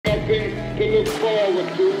something to look forward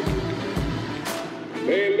to.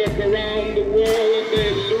 They look around the world and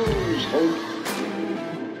they lose hope.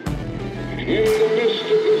 In the midst of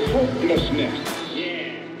this hopelessness,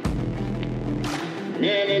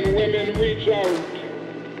 men and women reach out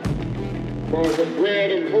for the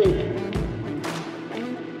bread of hope.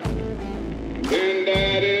 Then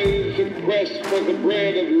that is the quest for the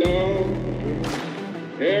bread of love.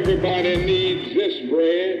 Everybody needs this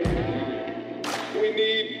bread. We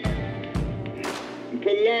need to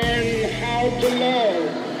learn how to love.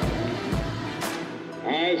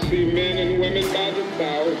 I see men and women by the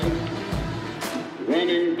thousands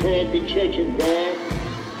running toward the church of God,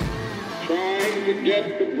 trying to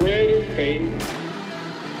get the bread of faith,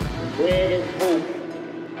 the bread of hope,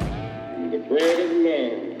 and the bread of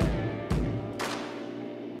love.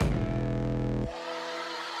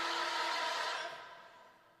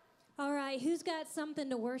 All right, who's got something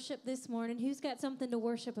to worship this morning? Who's got something to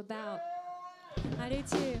worship about? I do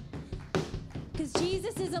too. Because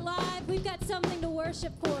Jesus is alive, we've got something to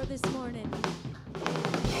worship for this morning.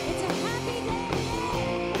 It's a happy day.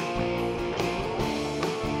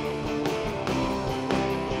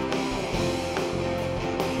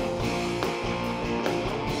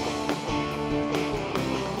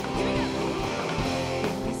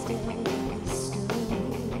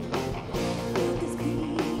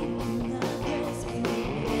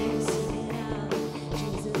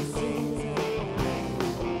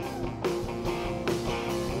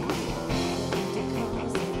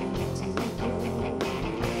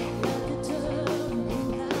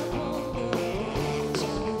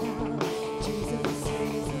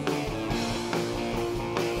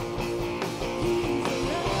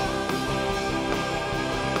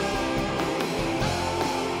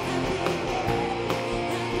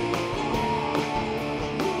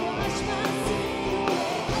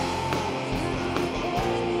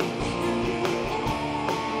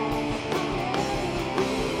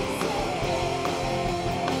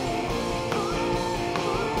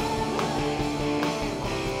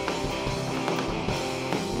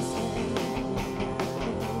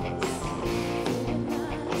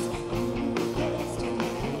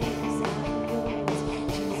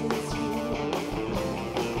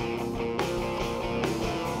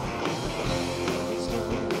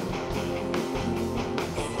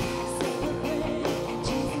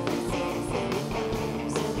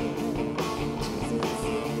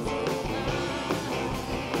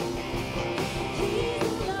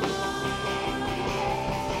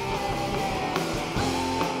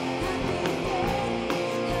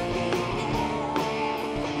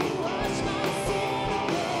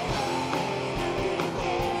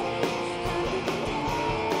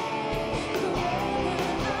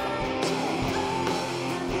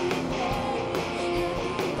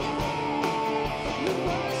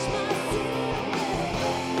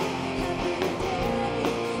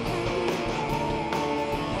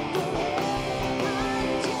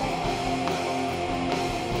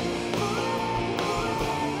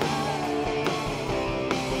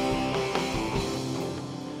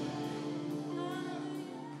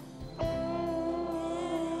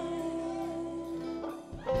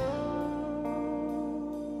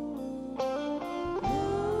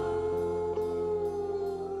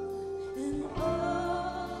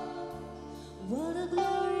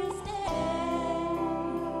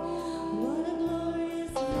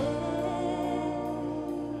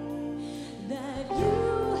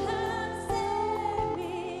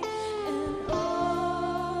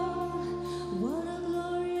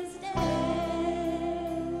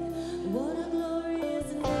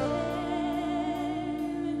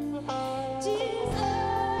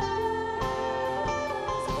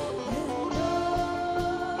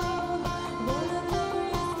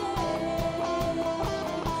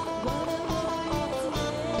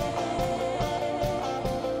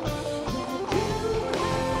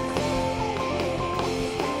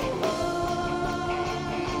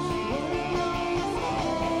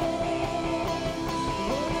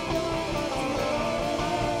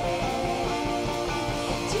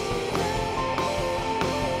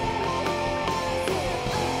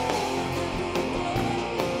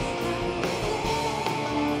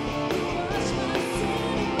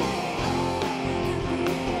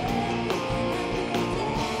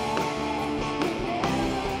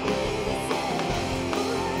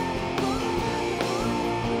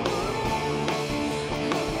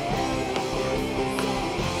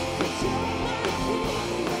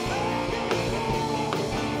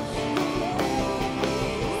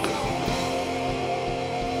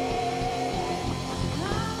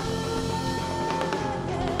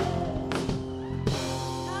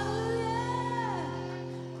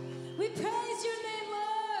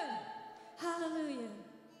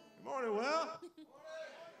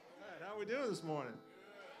 we doing this morning?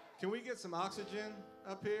 Can we get some oxygen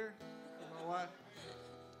up here for my wife?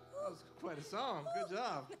 That was quite a song. Good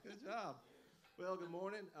job. Good job. Well, good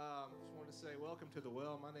morning. Just wanted to say welcome to the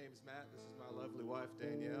well. My name is Matt. This is my lovely wife,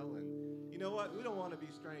 Danielle. And you know what? We don't want to be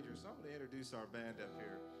strangers, so I'm going to introduce our band up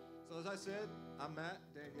here. So as I said, I'm Matt,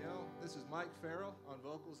 Danielle. This is Mike Farrell on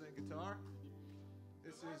vocals and guitar.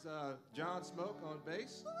 This is John Smoke on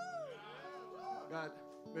bass. Got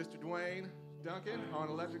Mr. Dwayne Duncan on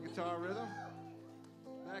electric guitar rhythm.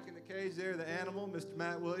 Back in the cage there, the animal, Mr.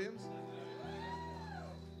 Matt Williams.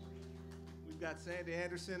 We've got Sandy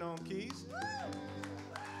Anderson on keys.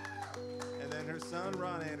 And then her son,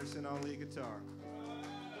 Ron Anderson, on lead guitar.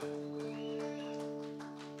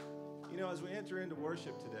 You know, as we enter into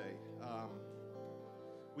worship today,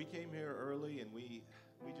 we came here early and we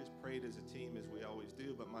just prayed as a team, as we always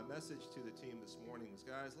do. But my message to the team this morning was,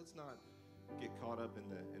 guys, let's not get caught up in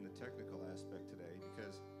the technical aspect today,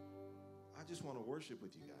 because I just want to worship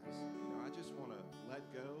with you guys. You know, I just want to let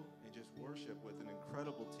go and just worship with an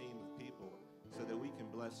incredible team of people so that we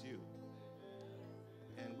can bless you.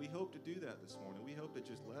 And we hope to do that this morning. We hope to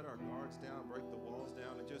just let our guards down, break the walls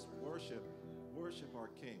down, and just worship our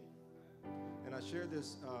King. And I shared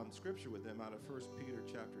this scripture with them out of 1 Peter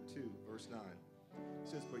chapter 2, verse 9. It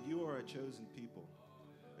says, "But you are a chosen people,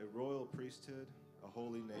 a royal priesthood, a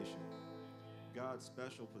holy nation, God's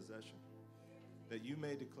special possession, that you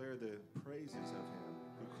may declare the praises of him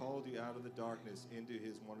who called you out of the darkness into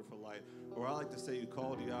his wonderful light." Or I like to say, who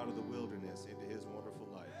called you out of the wilderness into his wonderful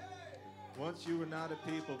light. Once you were not a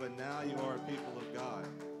people, but now you are a people of God.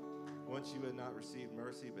 Once you had not received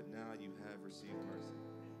mercy, but now you have received mercy.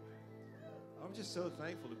 I'm just so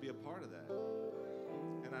thankful to be a part of that.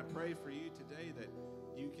 And I pray for you today that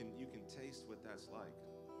you can taste what that's like.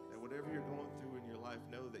 That whatever you're going through in your life,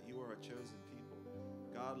 know that you are a chosen people.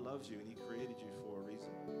 God loves you, and he created you for a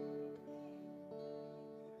reason.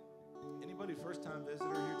 Anybody first-time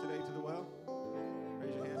visitor here today to the well?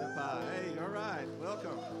 Raise your hand up high. Hey, all right.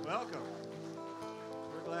 Welcome. Welcome.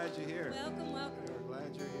 We're glad you're here. Welcome, welcome. We're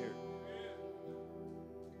glad you're here.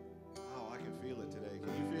 Oh, I can feel it today.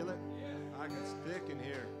 Can you feel it? I can stick in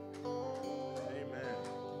here. Amen.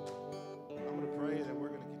 I'm going to pray, and then we're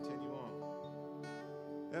going to continue on.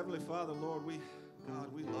 Heavenly Father, Lord,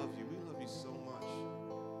 God, we love you. We love you so much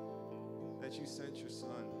that you sent your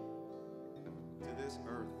Son to this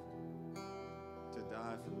earth to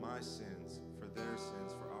die for my sins, for their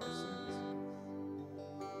sins, for our sins.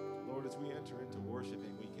 Lord, as we enter into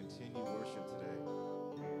worshiping, we continue worship today.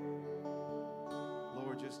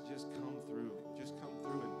 Lord, just come through. Just come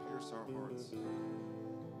through and pierce our hearts.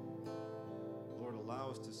 Lord, allow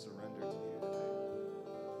us to surrender to you today,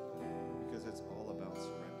 because it's all about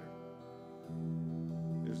surrender.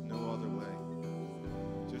 There's no other way.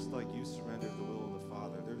 Just like you surrendered the will of the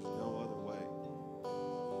Father, there's no other way.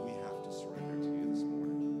 We have to surrender to you this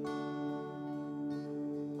morning.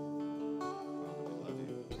 Father, we love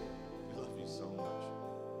you. We love you so much.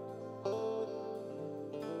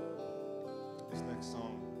 This next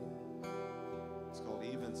song, it's called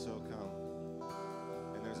Even So Come.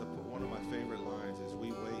 And there's one of my favorite lines is,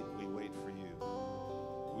 we wait for you.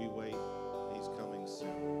 We wait, he's coming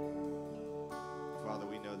soon. Father,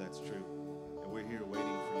 we know that's true, and we're here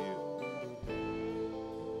waiting for you.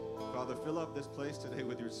 Father, fill up this place today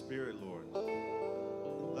with your Spirit, Lord.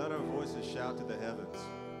 Let our voices shout to the heavens.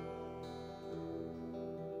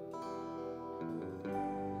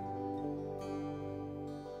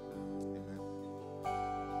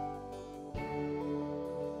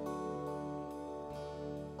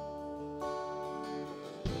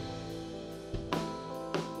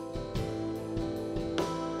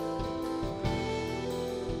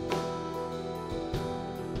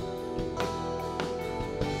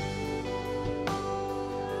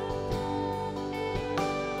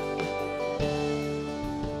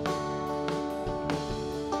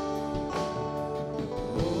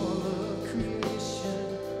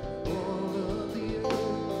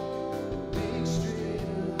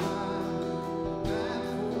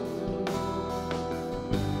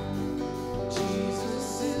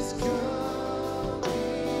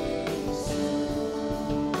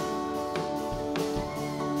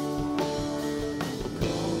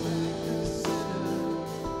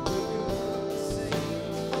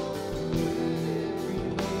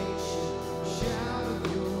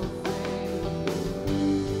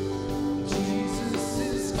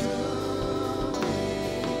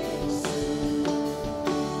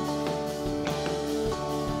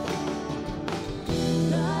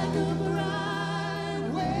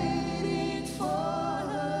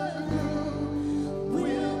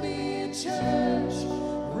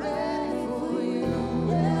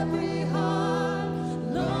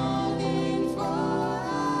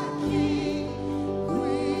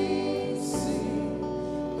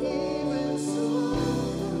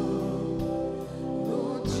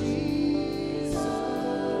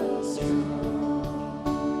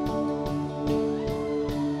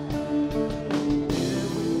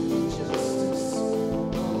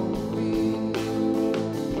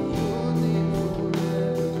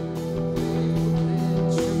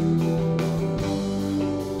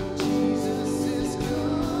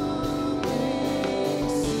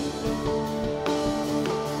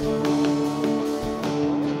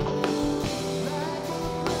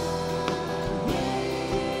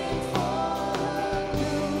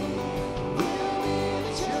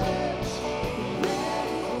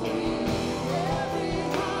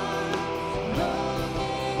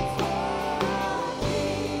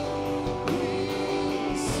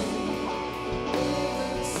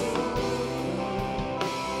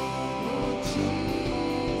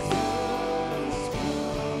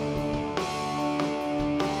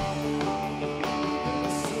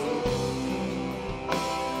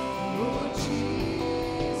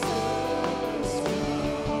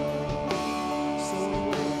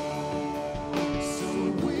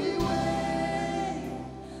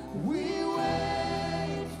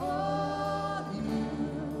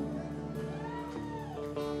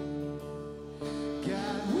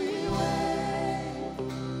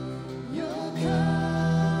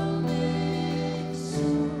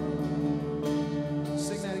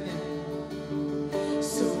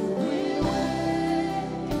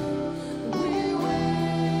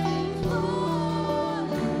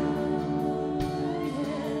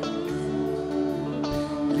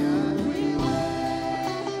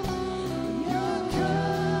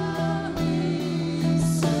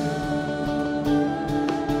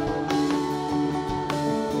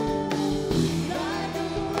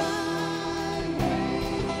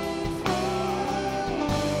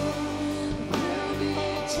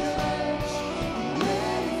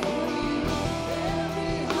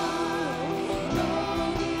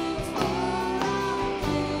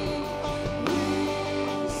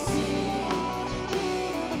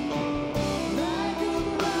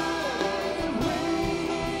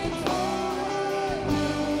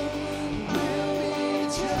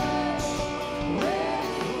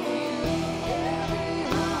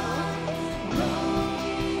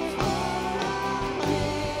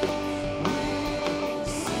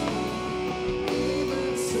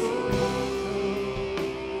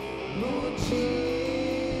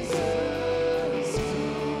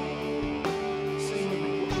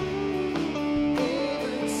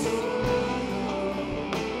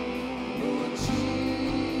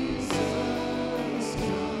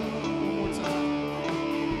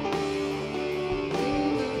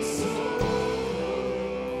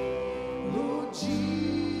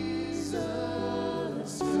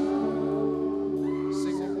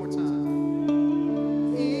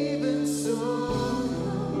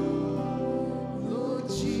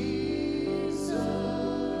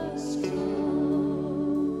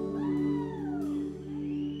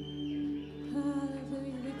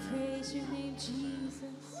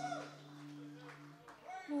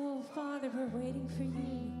 Father, we're waiting for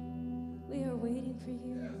you. We are waiting for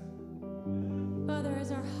you. Father,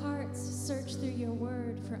 as our hearts search through your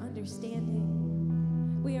word for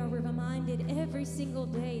understanding, we are reminded every single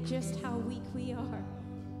day just how weak we are.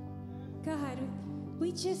 God,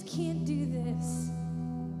 we just can't do this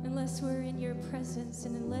unless we're in your presence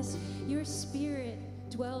and unless your spirit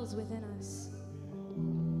dwells within us.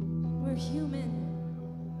 We're human.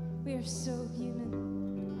 We are so human.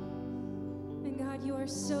 And God, you are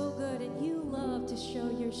so good, and you love to show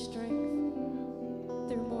your strength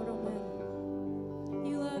through mortal men.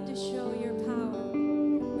 You love to show your power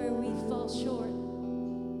where we fall short.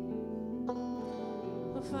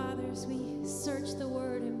 But Father, as we search the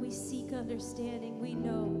word and we seek understanding, we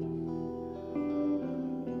know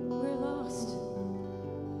we're lost.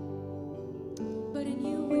 But in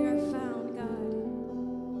you we are found,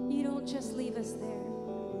 God. You don't just leave us there.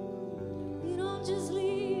 You don't just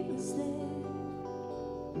leave us there.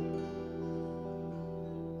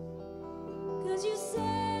 'Cause you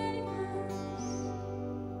save us.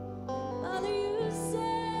 Father, you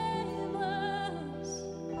save us.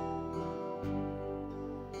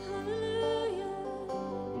 Hallelujah.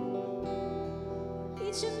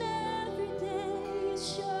 Each and every day you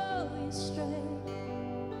show your strength.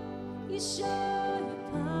 You show your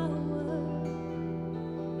power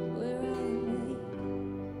where I am weak.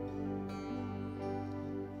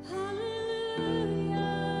 Hallelujah.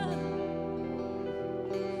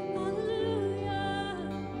 Hallelujah.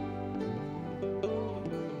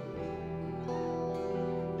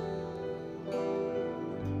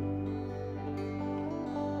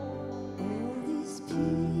 All these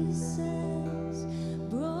pieces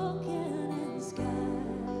broken and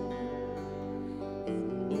scarred, in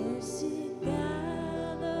mercy, God.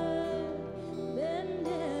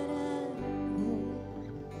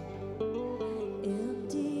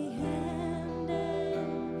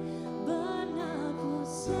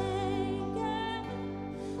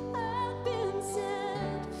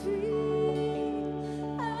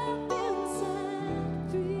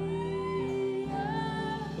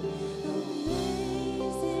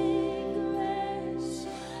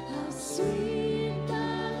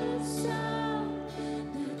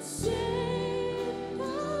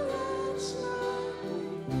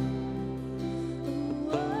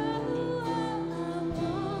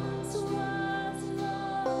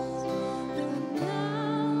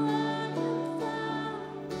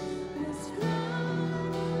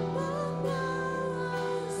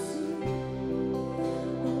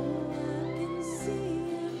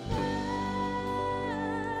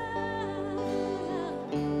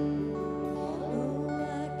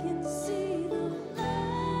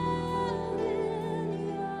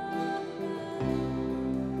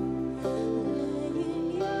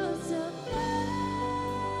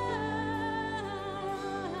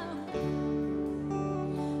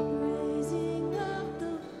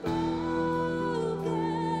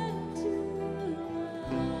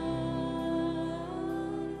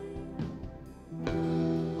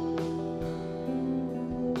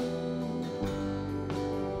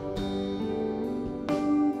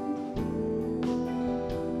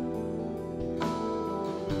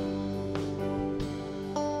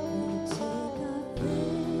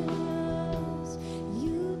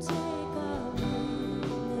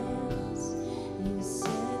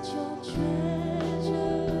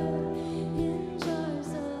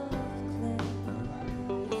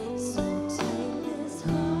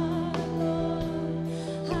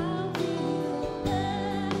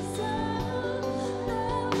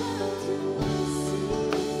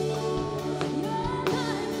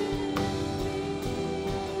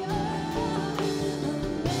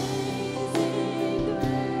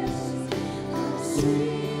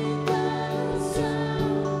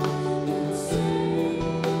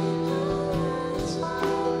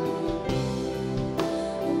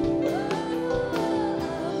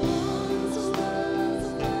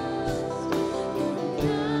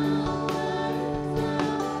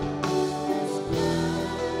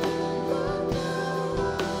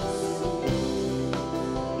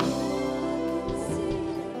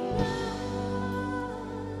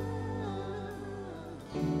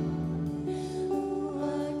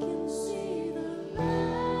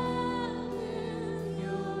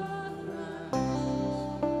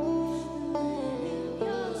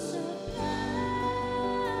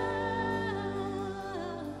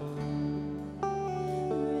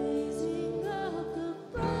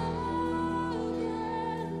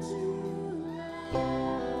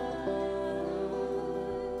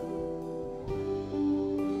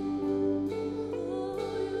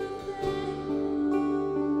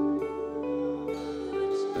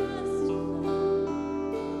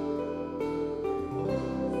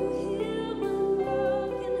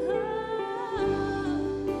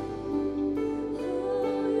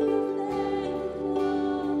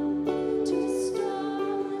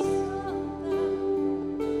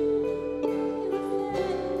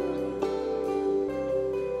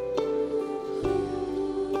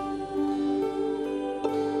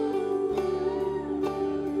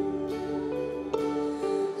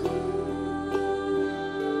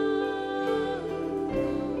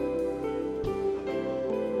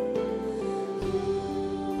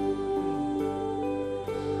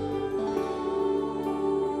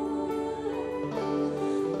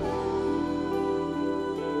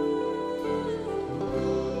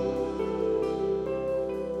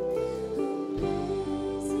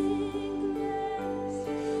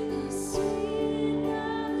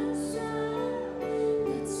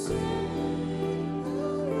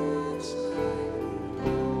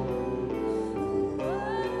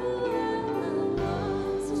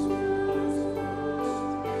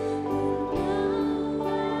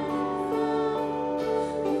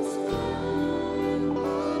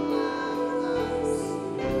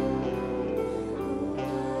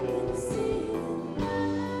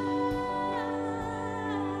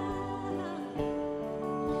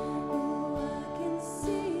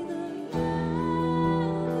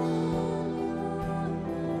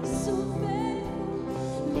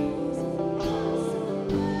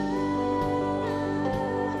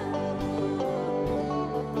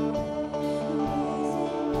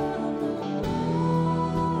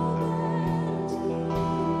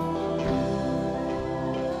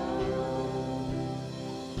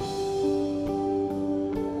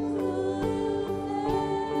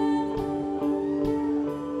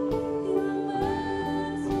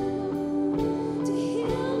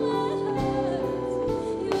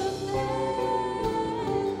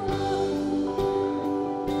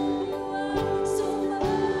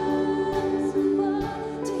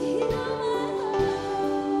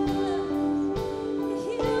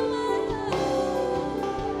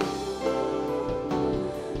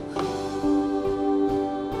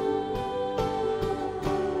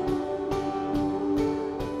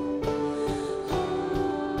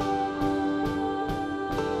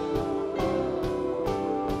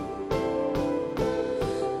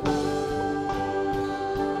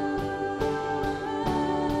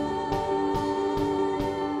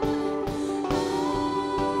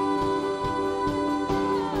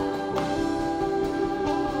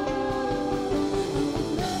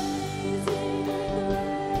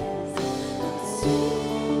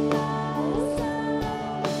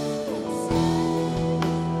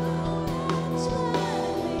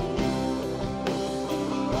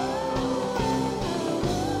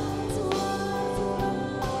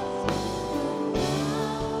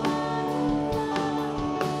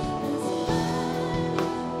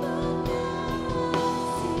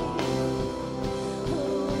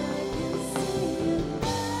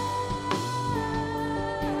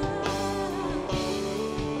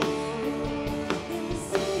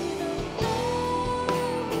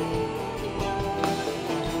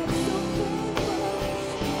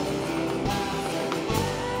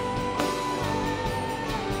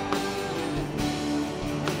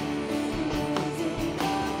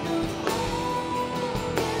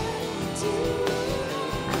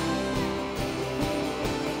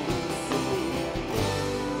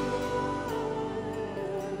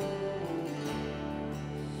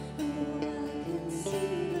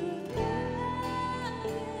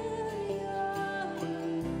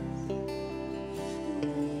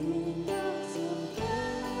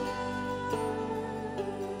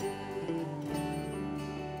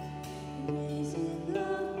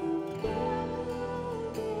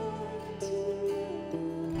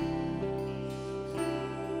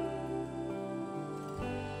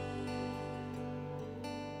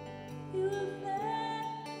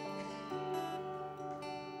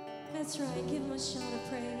 That's right. Give him a shout of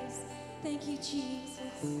praise. Thank you,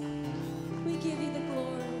 Jesus. We give you the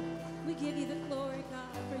glory. We give you the glory,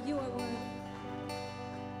 God, for you are worthy.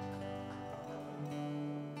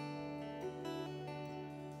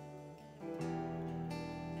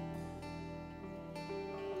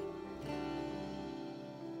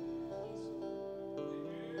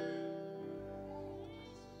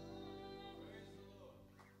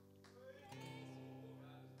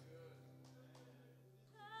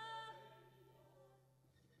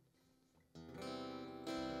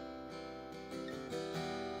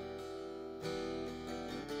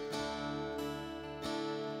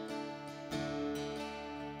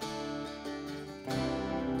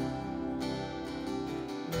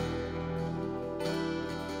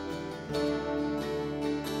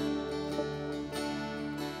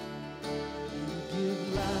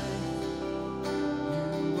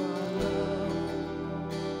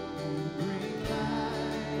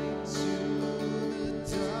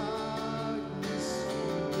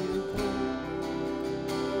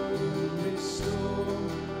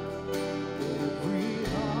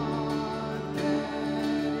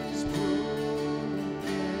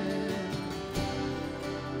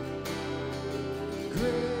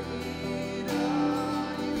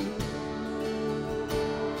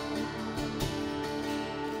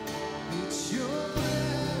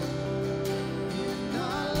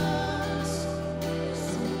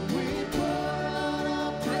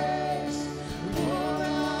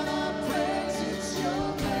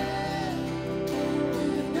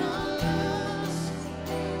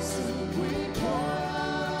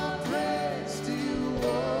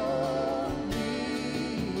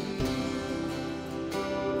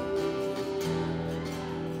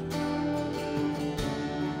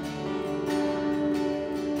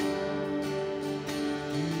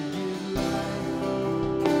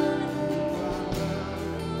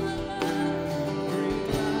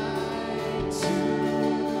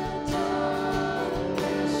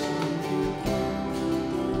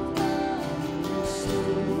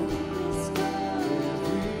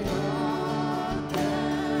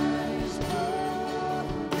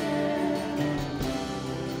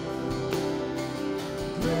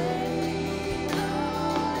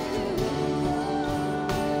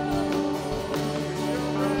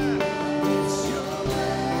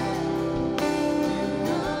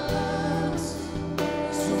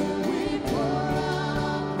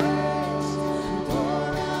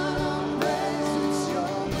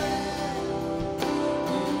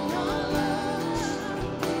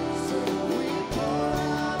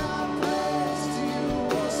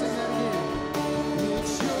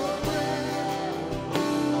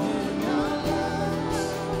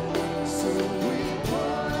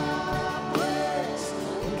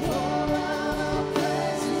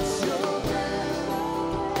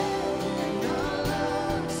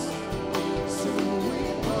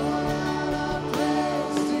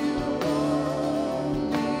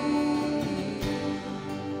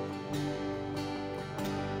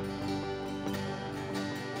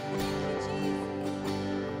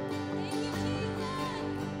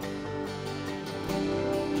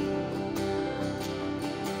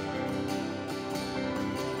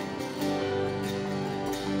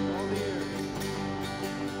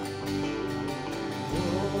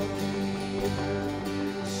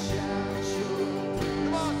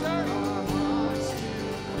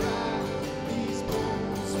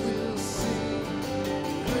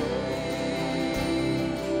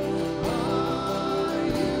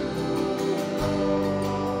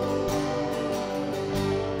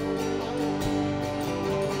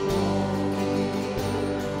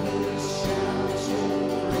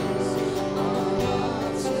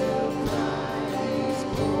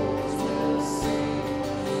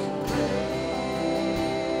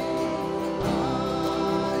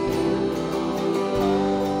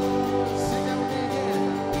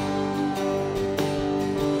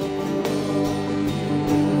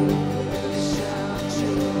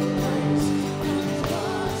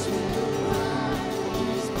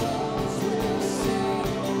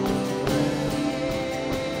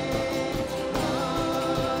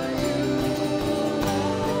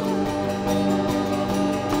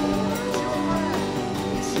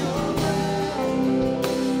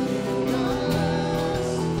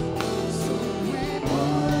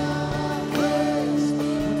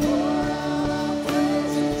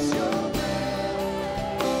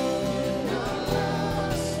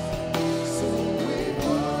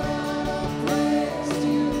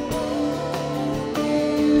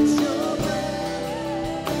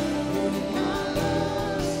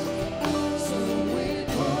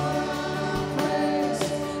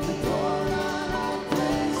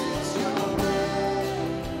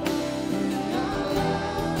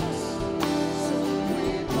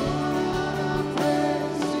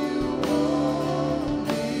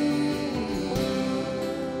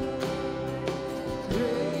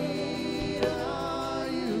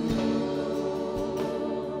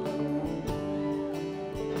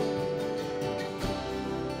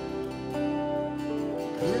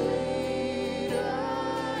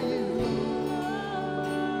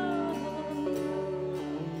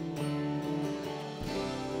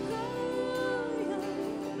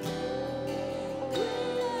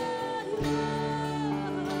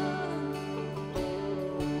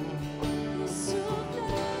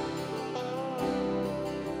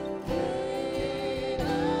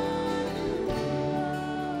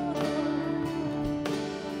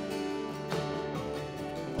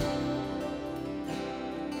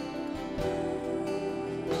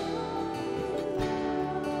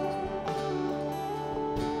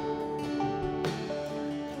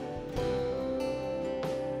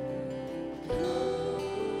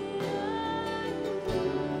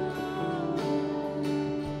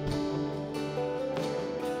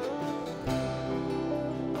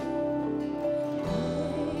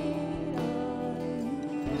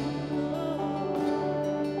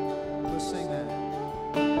 Just sing that.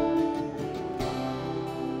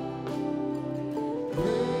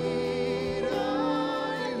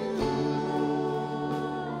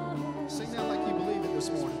 Sing that like you believe it this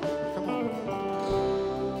morning. Come on.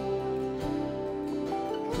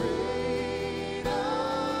 Great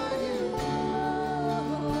are you.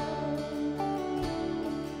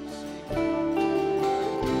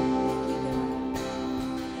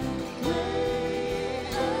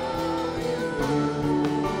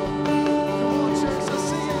 Come on, church, let's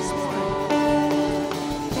sing it this morning.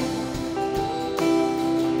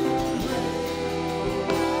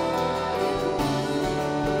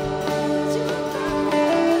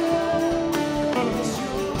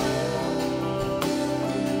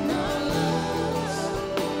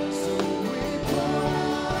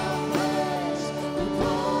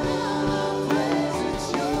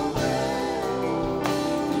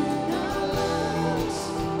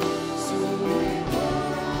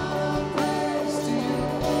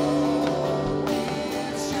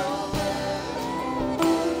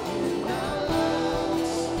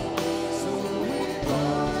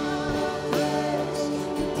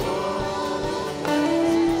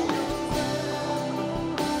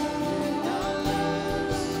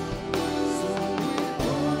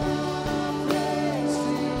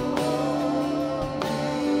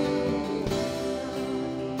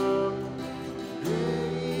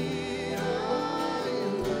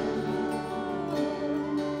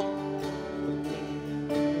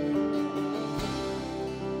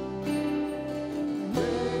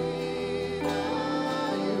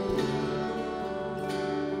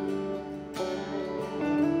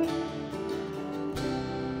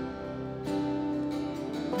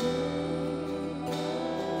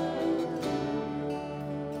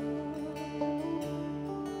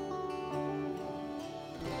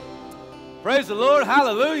 Praise the Lord.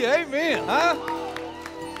 Hallelujah. Amen. Huh?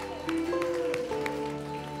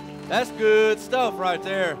 That's good stuff right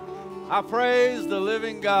there. I praise the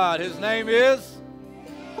living God. His name is.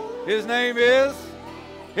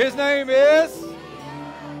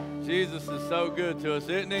 Jesus is so good to us,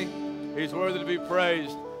 isn't he? He's worthy to be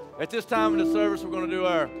praised. At this time in the service, we're going to do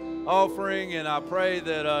our offering, and I pray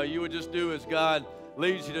that you would just do as God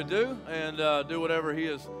leads you to do and do whatever he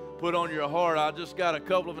has put on your heart. I just got a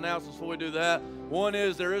couple of announcements before we do that. One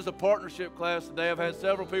is there is a partnership class today. I've had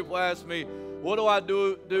several people ask me, what do I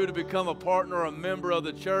do to become a partner or a member of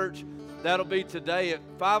the church? That'll be today at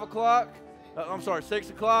 6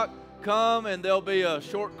 o'clock. Come, and there'll be a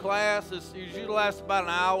short class. It usually lasts about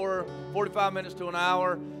an hour, 45 minutes to an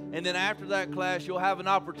hour. And then after that class, you'll have an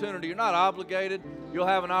opportunity. You're not obligated. You'll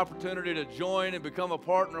have an opportunity to join and become a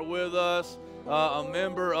partner with us, a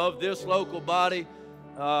member of this local body.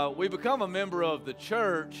 We become a member of the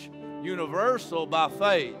church universal by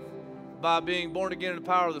faith, by being born again in the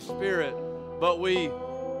power of the Spirit. But we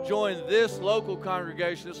join this local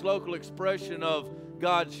congregation, this local expression of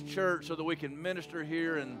God's church, so that we can minister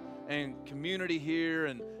here and community here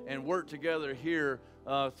and work together here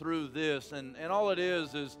through this. And all it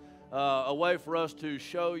is a way for us to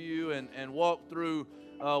show you and walk through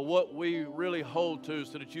what we really hold to,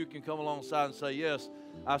 so that you can come alongside and say, yes,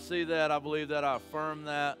 I see that, I believe that, I affirm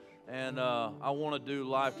that, and I want to do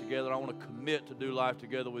life together. I want to commit to do life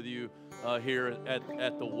together with you here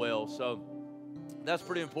at the well. So that's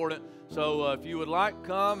pretty important. So if you would like,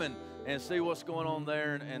 come and see what's going on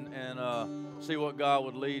there and see what God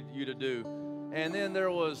would lead you to do. And then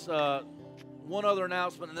there was one other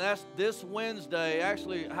announcement, and that's this Wednesday.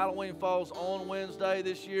 Actually, Halloween falls on Wednesday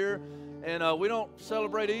this year. And we don't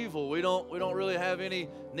celebrate evil. We don't really have any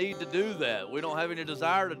need to do that. We don't have any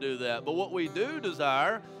desire to do that. But what we do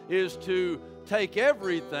desire is to take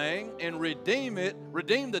everything and redeem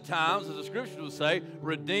the times, as the scriptures would say,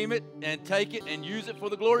 redeem it and take it and use it for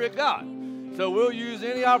the glory of God. So we'll use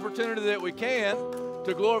any opportunity that we can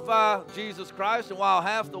to glorify Jesus Christ. And while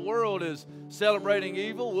half the world is celebrating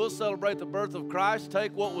evil, we'll celebrate the birth of Christ,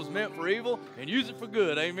 take what was meant for evil, and use it for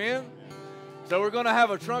good. Amen? So we're going to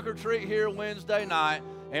have a trunk or treat here Wednesday night,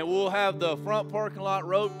 and we'll have the front parking lot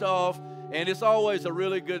roped off, and it's always a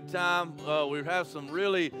really good time. We have some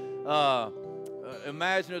really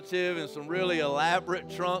imaginative and some really elaborate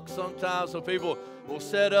trunks sometimes, so people will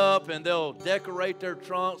set up and they'll decorate their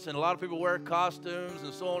trunks, and a lot of people wear costumes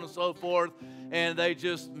and so on and so forth, and they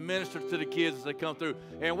just minister to the kids as they come through.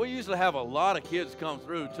 And we usually have a lot of kids come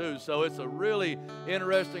through too, so it's a really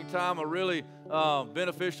interesting time, a really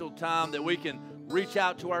beneficial time that we can reach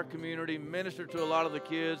out to our community, minister to a lot of the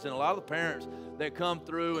kids and a lot of the parents that come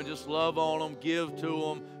through, and just love on them, give to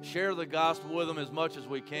them, share the gospel with them as much as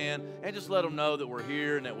we can, and just let them know that we're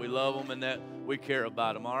here and that we love them and that we care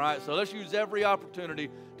about them, all right? So let's use every opportunity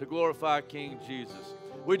to glorify King Jesus.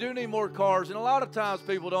 We do need more cars, and a lot of times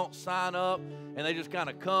people don't sign up and they just kind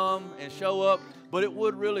of come and show up, but it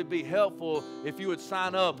would really be helpful if you would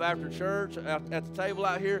sign up after church at the table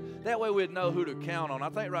out here. That way we'd know who to count on. I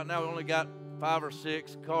think right now we only got 5 or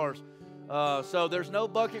 6 cars. So there's no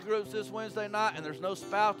bucket groups this Wednesday night, and there's no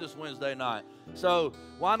spout this Wednesday night. So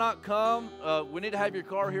why not come? We need to have your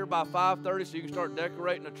car here by 5:30 so you can start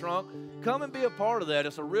decorating the trunk. Come and be a part of that.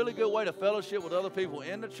 It's a really good way to fellowship with other people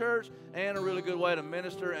in the church, and a really good way to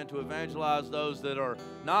minister and to evangelize those that are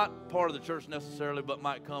not part of the church necessarily, but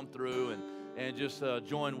might come through and just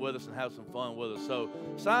join with us and have some fun with us. So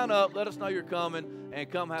sign up, let us know you're coming, and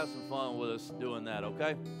come have some fun with us doing that,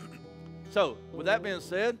 okay? So with that being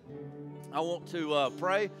said, I want to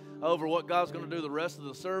pray over what God's going to do the rest of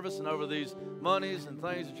the service and over these monies and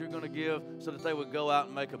things that you're going to give so that they would go out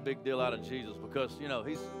and make a big deal out of Jesus because, you know,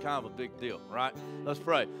 he's kind of a big deal, right? Let's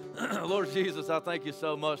pray. Lord Jesus, I thank you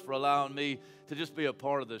so much for allowing me to just be a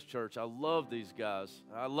part of this church. I love these guys.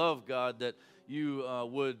 I love, God, that you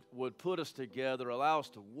would put us together, allow us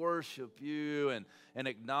to worship you and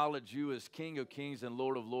acknowledge you as King of Kings and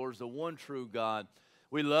Lord of Lords, the one true God.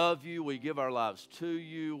 We love you. We give our lives to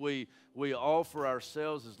you. We offer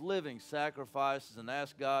ourselves as living sacrifices and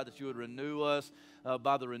ask, God, that you would renew us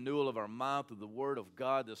by the renewal of our mind through the word of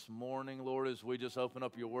God this morning, Lord, as we just open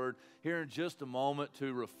up your word here in just a moment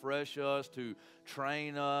to refresh us, to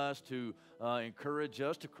train us, to encourage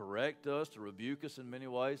us, to correct us, to rebuke us in many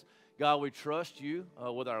ways. God, we trust you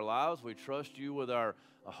with our lives. We trust you with our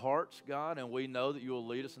hearts, God, and we know that you will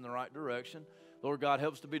lead us in the right direction. Lord God,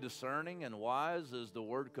 help us to be discerning and wise as the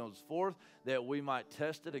word comes forth, that we might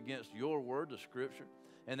test it against your word, the scripture,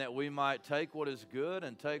 and that we might take what is good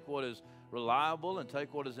and take what is reliable and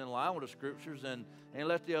take what is in line with the scriptures and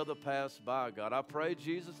let the other pass by, God. I pray,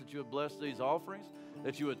 Jesus, that you would bless these offerings,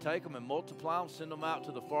 that you would take them and multiply them, send them out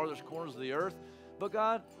to the farthest corners of the earth. But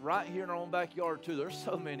God, right here in our own backyard too, there's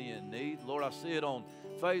so many in need. Lord, I see it on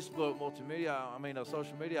Facebook, social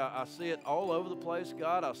media. I see it all over the place,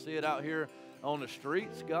 God. I see it out here on the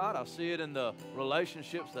streets, God. I see it in the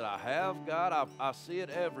relationships that I have, God. I see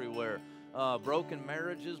it everywhere. Broken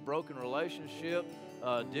marriages, broken relationship,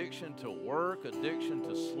 addiction to work, addiction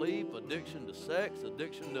to sleep, addiction to sex,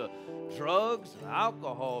 addiction to drugs and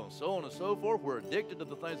alcohol and so on and so forth. We're addicted to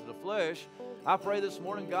the things of the flesh. I pray this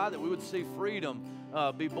morning, God, that we would see freedom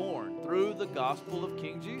be born through the gospel of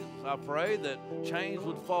King Jesus. I pray that chains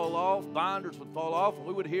would fall off, binders would fall off, and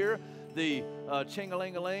we would hear the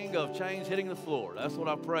ching-a-ling-a-ling of chains hitting the floor. That's what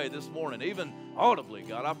I pray this morning, even audibly,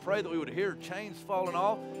 God. I pray that we would hear chains falling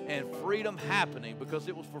off and freedom happening, because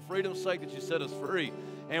it was for freedom's sake that you set us free.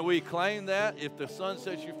 And we claim that if the Son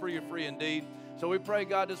sets you free, you're free indeed. So we pray,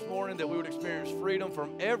 God, this morning that we would experience freedom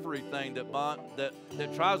from everything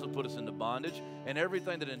that tries to put us into bondage, and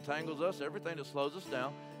everything that entangles us, everything that slows us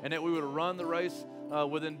down, and that we would run the race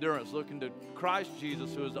with endurance, looking to Christ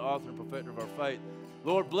Jesus, who is the author and perfecter of our faith.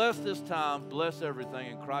 Lord, bless this time. Bless everything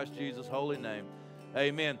in Christ Jesus' holy name.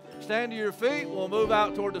 Amen. Stand to your feet. We'll move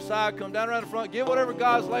out toward the side. Come down around the front. Give whatever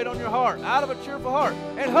God's laid on your heart out of a cheerful heart.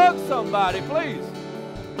 And hug somebody, please.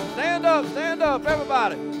 Stand up,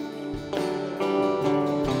 everybody.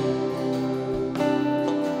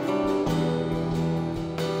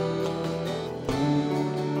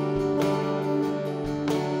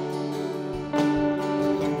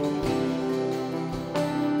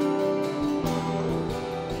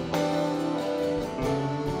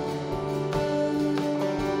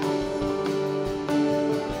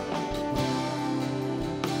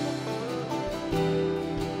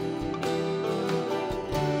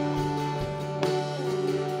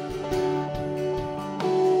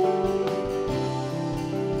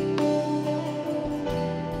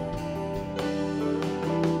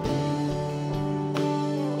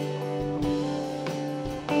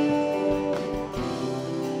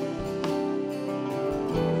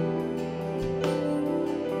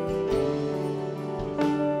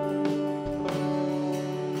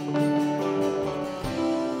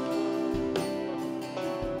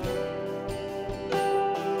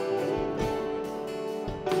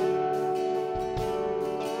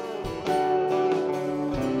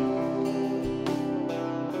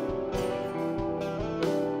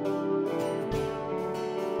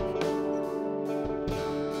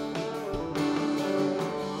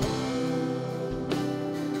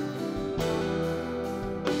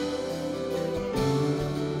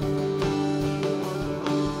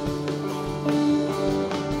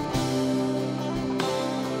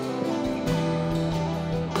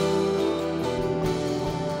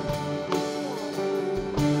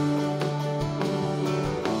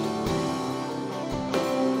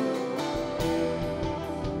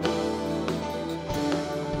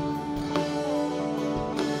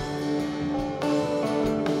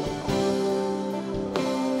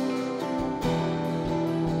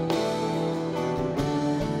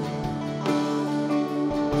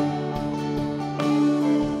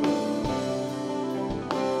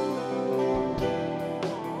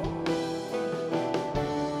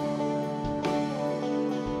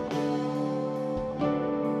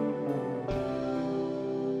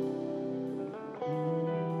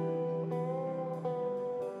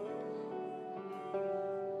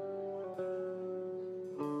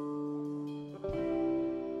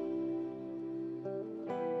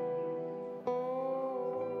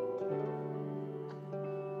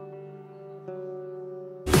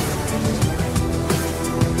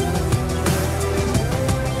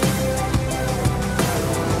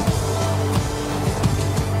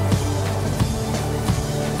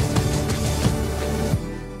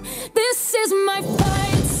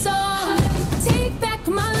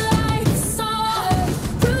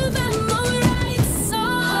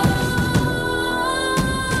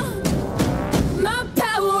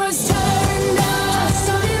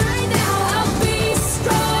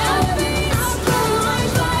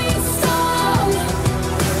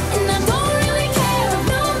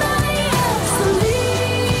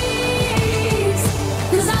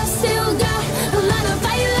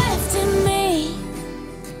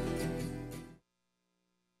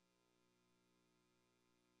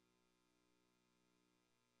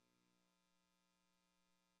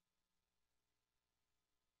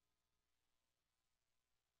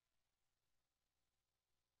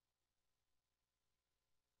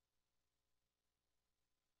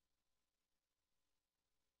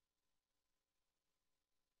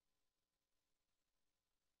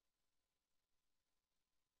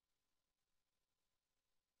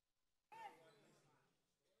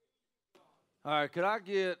 All right, could I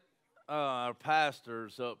get our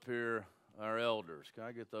pastors up here, our elders? Can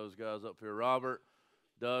I get those guys up here? Robert,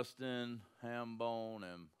 Dustin, Hambone,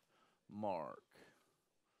 and Mark.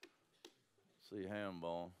 See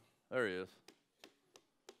Hambone. There he is.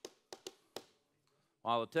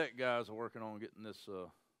 While the tech guys are working on getting this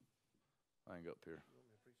thing up here.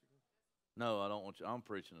 No, I don't want you. I'm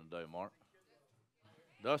preaching today, Mark.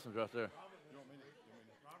 Dustin's right there.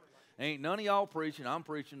 Ain't none of y'all preaching. I'm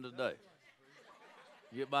preaching today.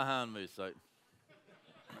 Get behind me, Satan.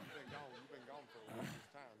 You've been gone for a long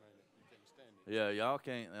time, man. You can't stand it. Yeah, y'all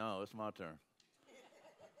can't. No, it's my turn.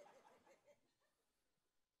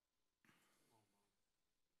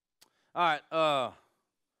 All right.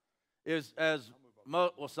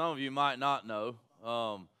 Well, some of you might not know,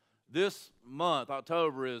 this month,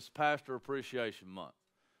 October, is Pastor Appreciation Month.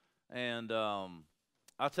 And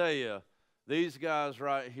I tell you, these guys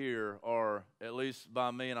right here are, at least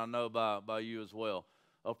by me and I know by you as well,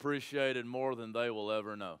 appreciated more than they will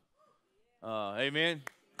ever know. Amen?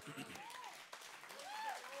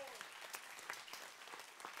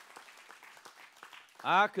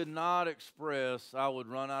 I could not express, I would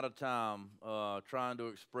run out of time trying to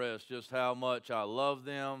express just how much I love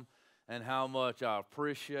them and how much I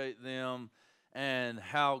appreciate them and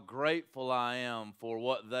how grateful I am for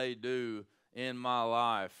what they do in my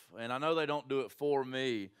life. And I know they don't do it for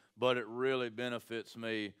me, but it really benefits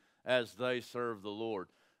me as they serve the Lord.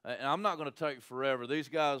 And I'm not going to take forever. These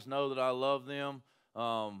guys know that I love them,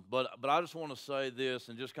 but I just want to say this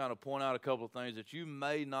and just kind of point out a couple of things that you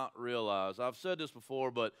may not realize. I've said this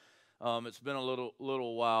before, but it's been a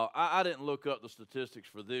little while. I didn't look up the statistics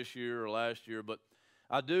for this year or last year, but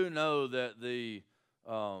I do know that the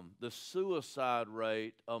suicide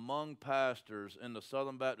rate among pastors in the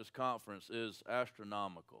Southern Baptist Conference is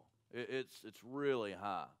astronomical. It's really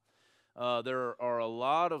high. There are a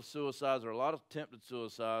lot of suicides, or a lot of attempted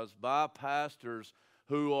suicides by pastors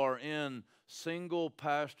who are in single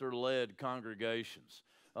pastor-led congregations.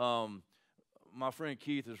 My friend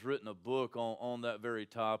Keith has written a book on that very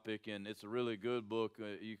topic, and it's a really good book.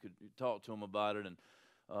 You could talk to him about it and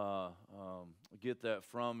get that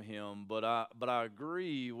from him. But I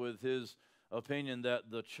agree with his opinion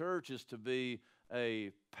that the church is to be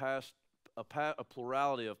a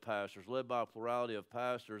plurality of pastors, led by a plurality of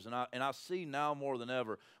pastors. And I see now more than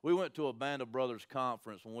ever. We went to a Band of Brothers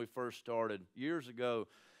conference when we first started years ago,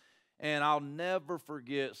 and I'll never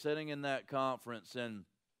forget sitting in that conference and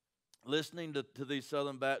listening to these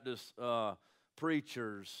Southern Baptist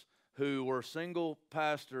preachers who were single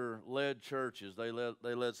pastor-led churches. They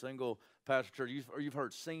led single pastor churches. You've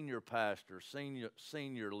heard senior pastor,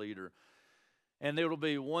 senior leader. And there will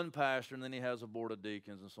be one pastor, and then he has a board of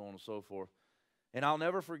deacons and so on and so forth. And I'll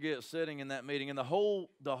never forget sitting in that meeting. And the whole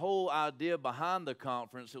idea behind the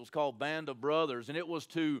conference, it was called Band of Brothers, and it was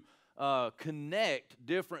to connect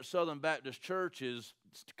different Southern Baptist churches,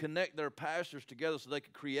 to connect their pastors together so they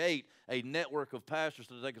could create a network of pastors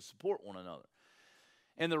so that they could support one another.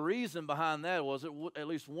 And the reason behind that was, at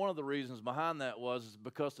least one of the reasons behind that was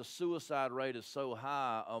because the suicide rate is so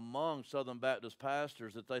high among Southern Baptist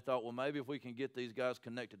pastors that they thought, well, maybe if we can get these guys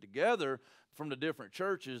connected together from the different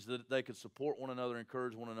churches, that they could support one another,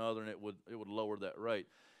 encourage one another, and it would lower that rate.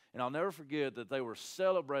 And I'll never forget that they were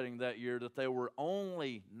celebrating that year that there were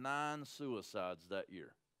only 9 suicides that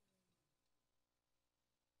year.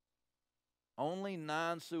 Only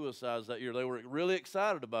 9 suicides that year. They were really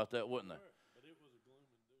excited about that, wasn't they?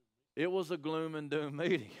 It was a gloom and doom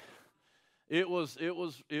meeting. It was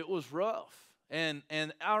rough. And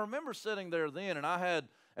I remember sitting there then, and I had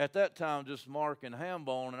at that time just Mark and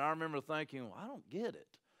Hambone, and I remember thinking, well, I don't get it.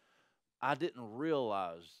 I didn't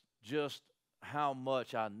realize just how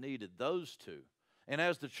much I needed those two. And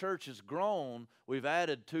as the church has grown, we've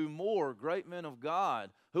added 2 more great men of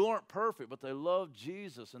God who aren't perfect, but they love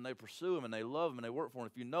Jesus, and they pursue Him, and they love Him, and they work for Him.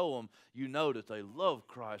 If you know them, you know that they love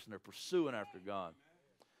Christ, and they're pursuing after God.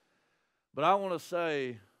 But I want to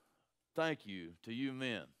say thank you to you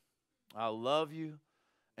men. I love you,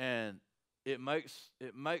 and it makes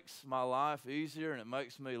my life easier, and it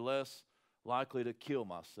makes me less likely to kill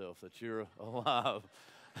myself that you're alive.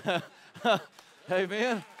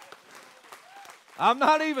 Amen. I'm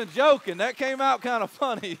not even joking. That came out kind of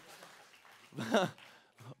funny.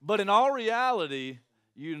 But in all reality,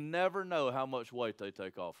 you never know how much weight they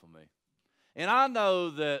take off of me. And I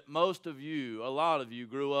know that most of you, a lot of you,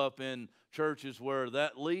 grew up in churches where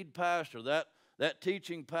that lead pastor, that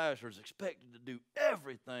teaching pastor is expected to do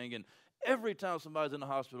everything. And every time somebody's in the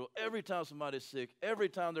hospital, every time somebody's sick, every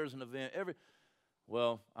time there's an event,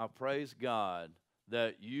 well, I praise God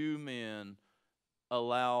that you men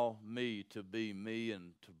allow me to be me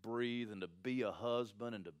and to breathe and to be a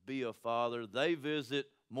husband and to be a father. They visit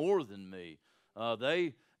more than me. I'm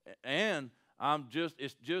just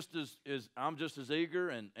as eager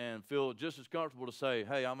and feel just as comfortable to say,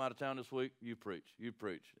 hey, I'm out of town this week. You preach.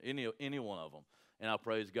 Any one of them. And I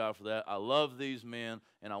praise God for that. I love these men,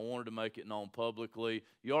 and I wanted to make it known publicly.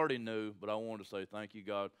 You already knew, but I wanted to say thank you,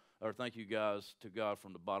 God, or thank you guys to God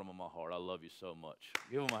from the bottom of my heart. I love you so much.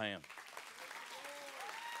 Give them a hand.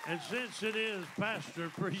 And since it is Pastor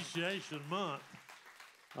Appreciation Month,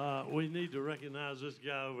 we need to recognize this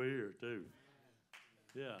guy over here, too.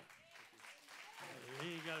 Yeah.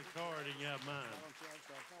 He ain't got a card, he got mine.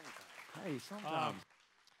 Hey, sometimes.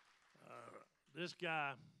 This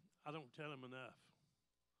guy, I don't tell him enough.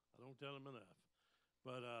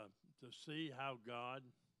 But to see how God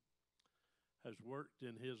has worked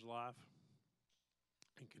in his life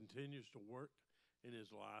and continues to work in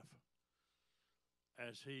his life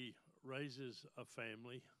as he raises a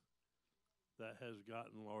family that has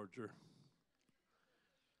gotten larger,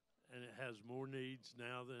 and it has more needs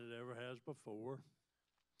now than it ever has before,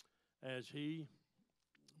 as he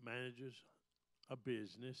manages a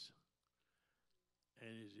business and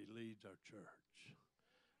as he leads our church.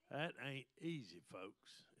 That ain't easy,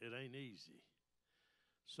 folks. It ain't easy.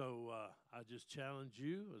 So I just challenge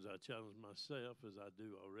you, as I challenge myself, as I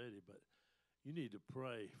do already, but you need to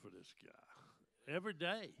pray for this guy every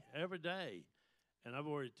day. And I've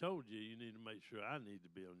already told you, you need to make sure I need to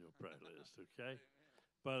be on your prayer list, okay?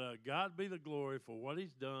 But God be the glory for what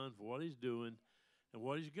he's done, for what he's doing, and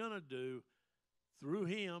what he's going to do through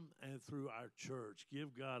him and through our church.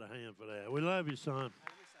 Give God a hand for that. We love you, son.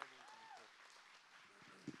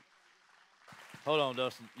 Hold on,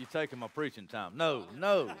 Dustin. You're taking my preaching time. No.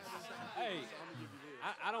 Hey,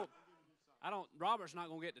 I don't. Robert's not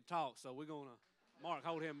gonna get to talk, so we're gonna. Mark,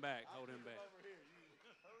 hold him back.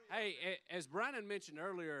 Hey, as Brandon mentioned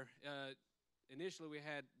earlier, initially we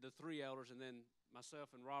had the 3 elders, and then myself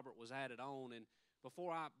and Robert was added on. And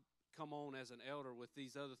before I come on as an elder with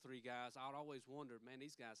these other 3 guys, I'd always wondered, man,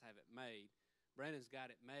 these guys have it made. Brandon's got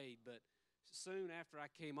it made, but soon after I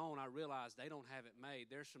came on, I realized they don't have it made.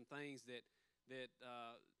 There's some things that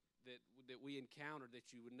we encountered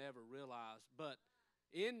that you would never realize. But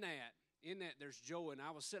in that there's joy. And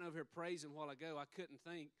I was sitting over here praising a while ago. I couldn't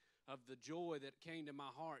think of the joy that came to my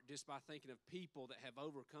heart just by thinking of people that have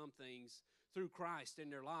overcome things through Christ in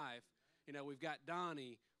their life. You know, we've got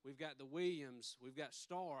Donnie, we've got the Williams, we've got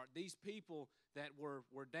Starr. These people that were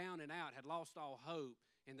down and out, had lost all hope,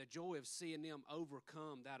 and the joy of seeing them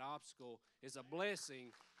overcome that obstacle is a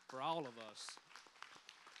blessing for all of us.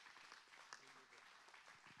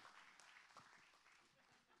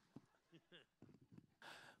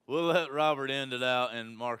 We'll let Robert end it out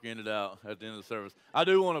and Mark end it out at the end of the service. I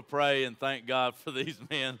do want to pray and thank God for these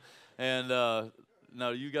men. And,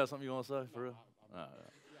 no, you got something you want to say for real?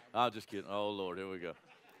 I'm just kidding. Oh, Lord, here we go.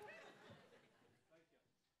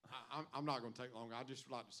 I'm not going to take long. I just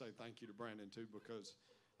would like to say thank you to Brandon, too, because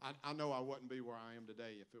I know I wouldn't be where I am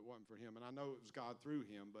today if it wasn't for him. And I know it was God through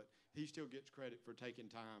him, but he still gets credit for taking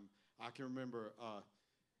time. I can remember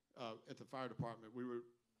at the fire department, we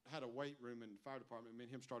had a weight room in the fire department. Me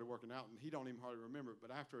and him started working out, and he don't even hardly remember it. But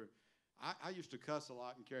after, I used to cuss a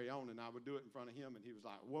lot and carry on, and I would do it in front of him, and he was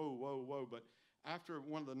like, whoa, whoa, whoa. But after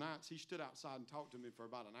one of the nights, he stood outside and talked to me for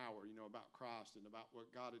about an hour, you know, about Christ and about what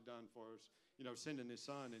God had done for us, you know, sending his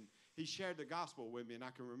son. And he shared the gospel with me, and I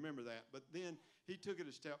can remember that. But then he took it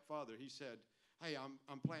a step further. He said, hey,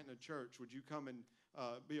 I'm planting a church. Would you come and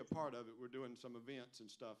be a part of it? We're doing some events and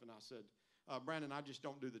stuff. And I said, Brandon, I just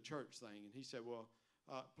don't do the church thing. And he said, well,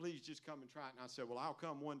 please just come and try it. And I said, well, I'll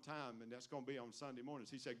come one time, and that's going to be on Sunday mornings.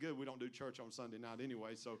 He said, good, we don't do church on Sunday night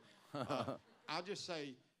anyway. So I'll just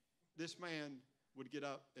say this man would get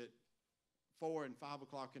up at 4 and 5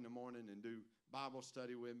 o'clock in the morning and do Bible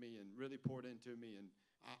study with me and really poured into me. And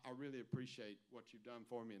I really appreciate what you've done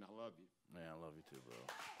for me, and I love you. Man, I love you too,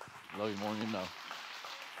 bro. Love you more than you know.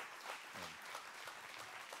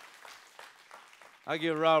 I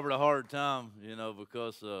give Robert a hard time, you know,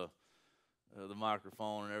 because the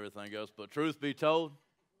microphone and everything else. But truth be told,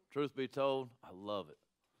 I love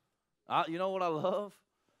it. You know what I love?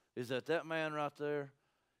 Is that man right there,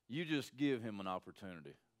 you just give him an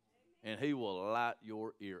opportunity, and he will light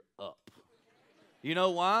your ear up. You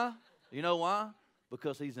know why?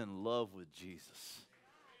 Because he's in love with Jesus,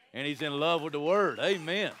 and he's in love with the Word.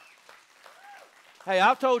 Amen. Hey,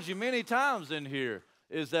 I've told you many times in here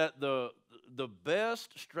is that the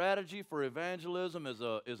best strategy for evangelism is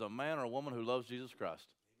a man or a woman who loves Jesus Christ.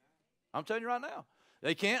 I'm telling you right now.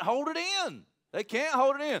 They can't hold it in.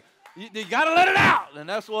 You got to let it out. And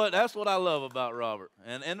that's what I love about Robert.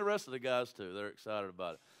 And the rest of the guys, too. They're excited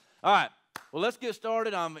about it. All right. Well, let's get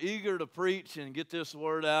started. I'm eager to preach and get this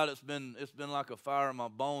word out. It's been like a fire in my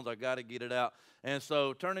bones. I got to get it out. And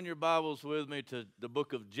so turn in your Bibles with me to the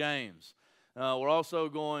book of James. We're also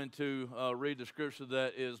going to read the scripture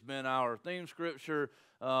that has been our theme scripture,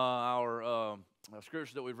 our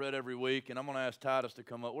scripture that we've read every week. And I'm going to ask Titus to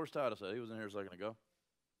come up. Where's Titus at? He was in here a second ago.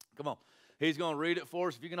 Come on. He's going to read it for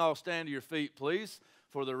us. If you can all stand to your feet, please,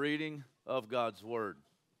 for the reading of God's word.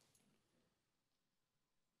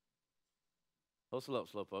 Hustle up,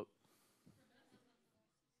 slowpoke.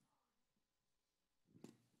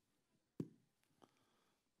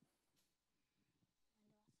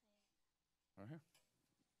 Right here.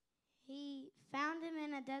 He found him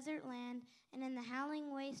in a desert land, and in the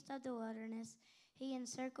howling waste of the wilderness. He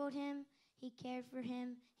encircled him, he cared for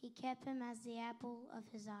him, he kept him as the apple of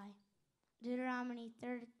his eye. Deuteronomy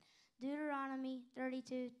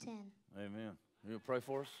 32:10. Amen. You pray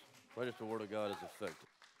for us? Pray that the word of God is effective.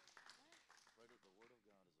 Pray that the word of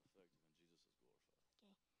God is effective and Jesus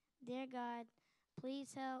is glorified. Dear God,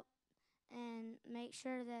 please help and make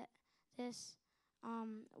sure that this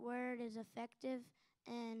word is effective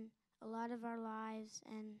in a lot of our lives,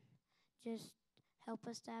 and just help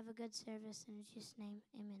us to have a good service. In Jesus' name,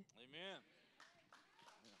 amen. Amen.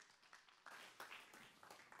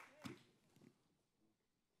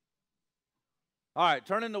 All right,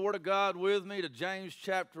 turn in the Word of God with me to James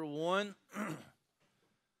chapter 1.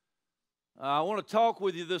 I want to talk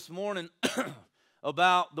with you this morning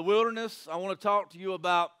about the wilderness. I want to talk to you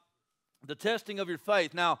about the testing of your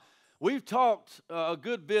faith. Now, we've talked a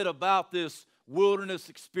good bit about this wilderness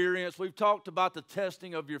experience. We've talked about the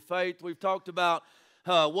testing of your faith. We've talked about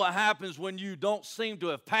what happens when you don't seem to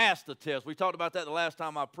have passed the test. We talked about that the last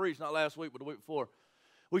time I preached, not last week, but the week before.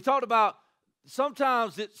 We talked about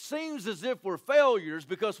sometimes it seems as if we're failures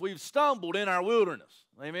because we've stumbled in our wilderness.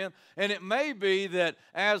 Amen? And it may be that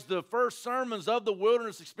as the first sermons of the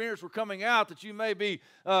wilderness experience were coming out, that you may be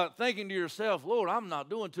thinking to yourself, Lord, I'm not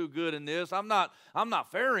doing too good in this. I'm not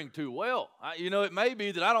faring too well. It may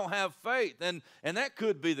be that I don't have faith. And that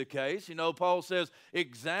could be the case. Paul says,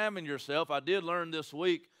 examine yourself. I did learn this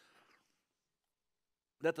week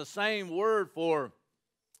that the same word for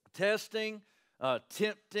testing,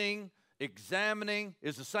 tempting, examining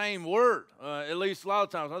is the same word, at least a lot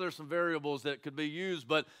of times. I know there's some variables that could be used,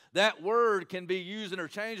 but that word can be used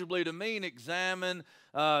interchangeably to mean examine,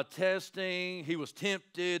 testing. He was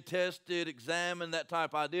tempted, tested, examined, that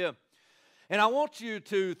type idea. And I want you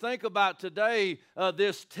to think about today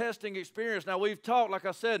this testing experience. Now, we've talked, like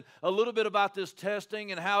I said, a little bit about this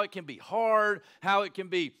testing and how it can be hard, how it can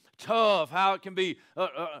be tough, how it can be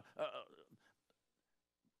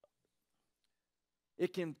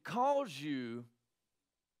it can cause you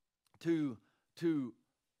to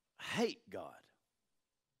hate God,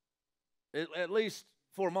 at least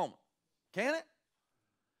for a moment. Can it?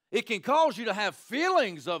 It can cause you to have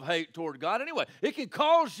feelings of hate toward God anyway. It can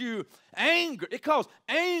cause you anger. It causes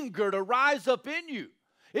anger to rise up in you.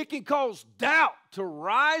 It can cause doubt to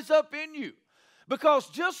rise up in you. Because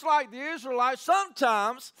just like the Israelites,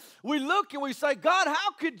 sometimes we look and we say, God, how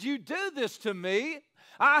could you do this to me?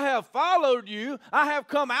 I have followed you. I have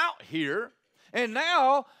come out here, and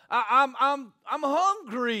now I'm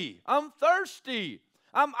hungry. I'm thirsty.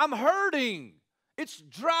 I'm hurting. It's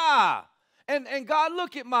dry. And God,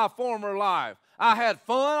 look at my former life. I had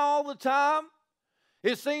fun all the time.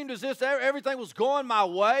 It seemed as if everything was going my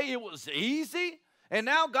way. It was easy. And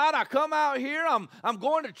now, God, I come out here. I'm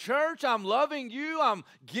going to church. I'm loving you. I'm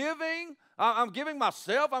giving. I'm giving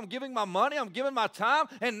myself, I'm giving my money, I'm giving my time,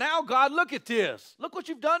 and now, God, look at this. Look what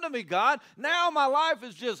you've done to me, God. Now my life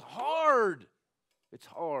is just hard. It's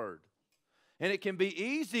hard. And it can be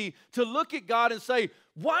easy to look at God and say,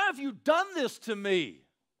 why have you done this to me?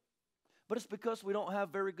 But it's because we don't have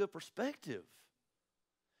very good perspective.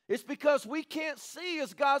 It's because we can't see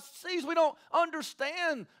as God sees. We don't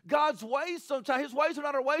understand God's ways sometimes. His ways are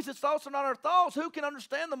not our ways. His thoughts are not our thoughts. Who can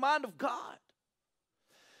understand the mind of God?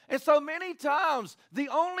 And so many times, the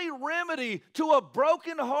only remedy to a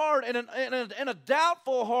broken heart and a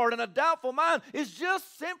doubtful heart and a doubtful mind is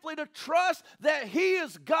just simply to trust that He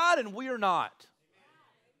is God and we are not.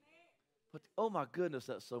 But, oh my goodness,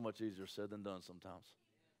 that's so much easier said than done sometimes.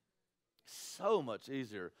 So much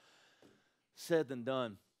easier said than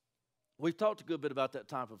done. We've talked a good bit about that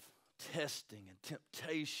type of testing and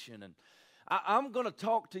temptation, and I'm going to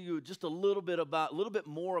talk to you just a little bit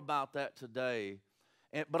more about that today.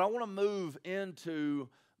 But I want to move into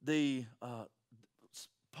the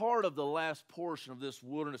part of the last portion of this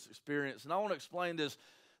wilderness experience. And I want to explain this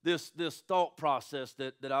this thought process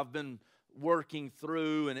that I've been working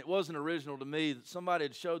through, and it wasn't original to me. Somebody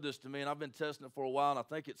had showed this to me, and I've been testing it for a while, and I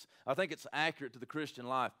think it's accurate to the Christian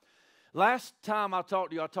life. Last time I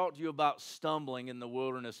talked to you about stumbling in the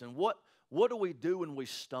wilderness, and what do we do when we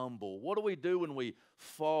stumble? What do we do when we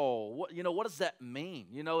fall? What does that mean?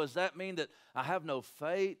 Does that mean that I have no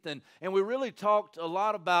faith? And we really talked a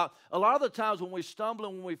lot about, a lot of the times when we stumble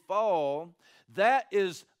and when we fall, that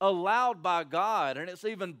is allowed by God, and it's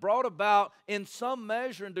even brought about in some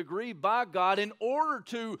measure and degree by God in order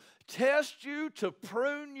to test you, to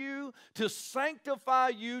prune you, to sanctify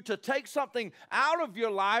you, to take something out of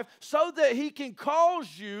your life so that He can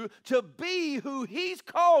cause you to be who He's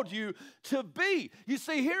called you to be. You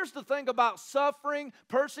see, here's the thing about suffering,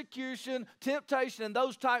 persecution, temptation, and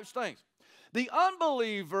those types of things. The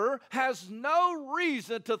unbeliever has no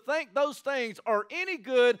reason to think those things are any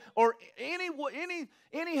good or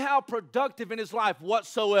anyhow productive in his life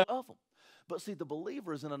whatsoever of them. But see, the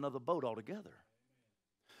believer is in another boat altogether.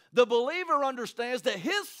 The believer understands that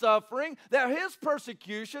his suffering, that his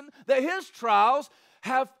persecution, that his trials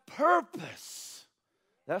have purpose.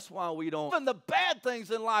 That's why we don't. Even the bad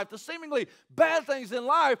things in life, the seemingly bad things in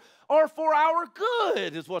life, are for our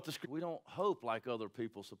good, is what the Scripture. We don't hope like other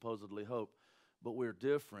people supposedly hope, but we're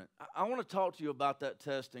different. I want to talk to you about that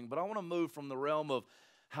testing, but I want to move from the realm of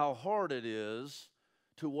how hard it is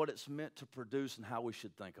to what it's meant to produce and how we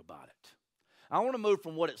should think about it. I want to move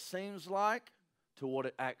from what it seems like to what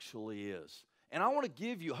it actually is. And I want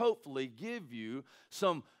to hopefully give you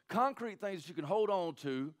some concrete things that you can hold on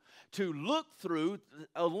to look through,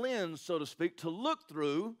 a lens, so to speak, to look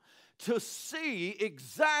through, to see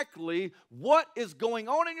exactly what is going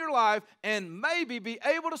on in your life and maybe be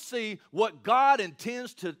able to see what God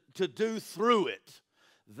intends to do through it.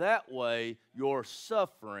 That way, your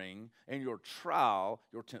suffering and your trial,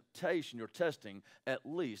 your temptation, your testing, at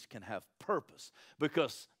least can have purpose.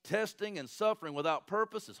 Because testing and suffering without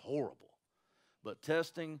purpose is horrible. But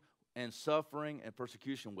testing and suffering and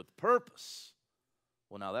persecution with purpose,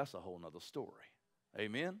 well, now that's a whole nother story.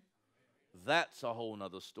 Amen? That's a whole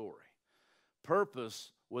nother story.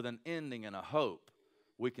 Purpose with an ending and a hope,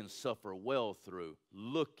 we can suffer well through,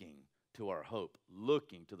 looking to our hope,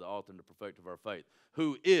 looking to the author and the perfecter of our faith,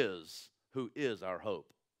 who is our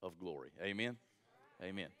hope of glory. Amen?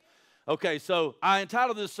 Amen. Okay, so I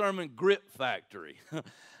entitled this sermon, Grit Factory.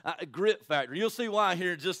 Grit Factory. You'll see why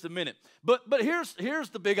here in just a minute. But here's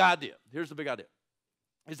the big idea. Here's the big idea.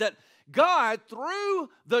 Is that God, through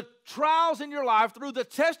the trials in your life, through the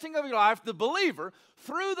testing of your life, the believer,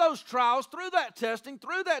 through those trials, through that testing,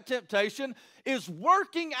 through that temptation, is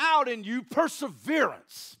working out in you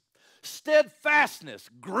perseverance, steadfastness,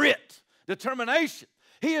 grit, determination.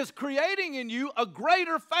 He is creating in you a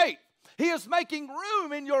greater faith. He is making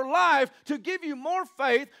room in your life to give you more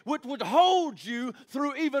faith, which would hold you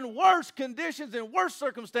through even worse conditions and worse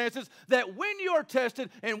circumstances, that when you are tested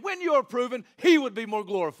and when you are proven, He would be more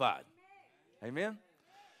glorified. Amen?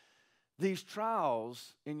 These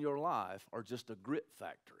trials in your life are just a grit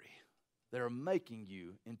factory. They're making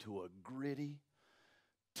you into a gritty,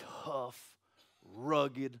 tough,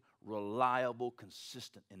 rugged, reliable,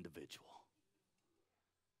 consistent individual.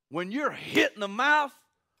 When you're hit in the mouth,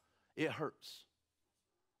 it hurts.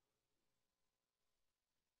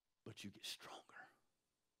 But you get stronger.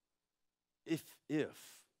 If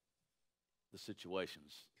the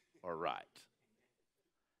situations are right.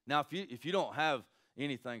 Now, if you don't have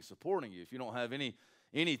anything supporting you, if you don't have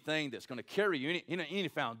anything that's going to carry you, any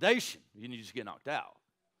foundation, you just get knocked out.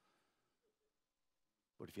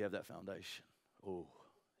 But if you have that foundation,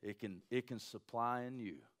 it can supply in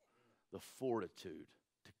you the fortitude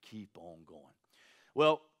to keep on going.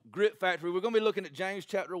 Well, Grit Factory, we're going to be looking at James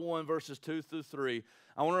chapter 1, verses 2 through 3.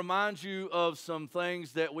 I want to remind you of some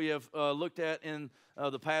things that we have looked at in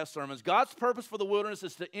the past sermons. God's purpose for the wilderness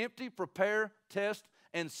is to empty, prepare, test,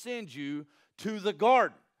 and send you to the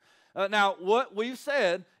garden. Now, what we've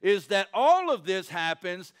said is that all of this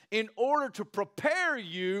happens in order to prepare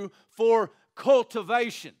you for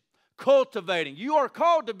cultivation. Cultivating. You are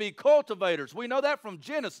called to be cultivators. We know that from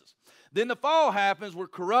Genesis. Then the fall happens, we're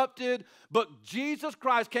corrupted, but Jesus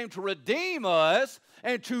Christ came to redeem us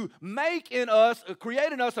and to make in us,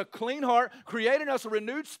 create in us a clean heart, create in us a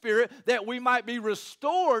renewed spirit, that we might be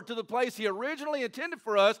restored to the place He originally intended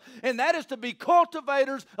for us, and that is to be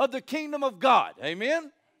cultivators of the kingdom of God.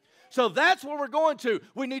 Amen? So that's where we're going to.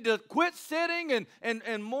 We need to quit sitting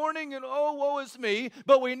and mourning and, oh, woe is me.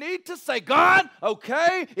 But we need to say, God,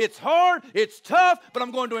 okay, it's hard, it's tough, but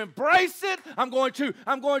I'm going to embrace it. I'm going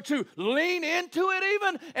to lean into it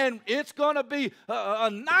even, and it's going to be a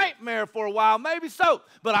nightmare for a while, maybe so.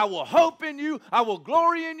 But I will hope in you, I will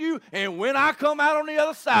glory in you, and when I come out on the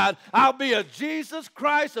other side, I'll be a Jesus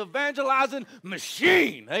Christ evangelizing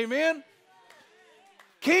machine. Amen?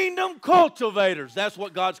 Kingdom cultivators, that's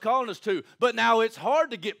what God's calling us to. But now it's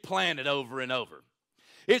hard to get planted over and over.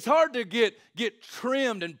 It's hard to get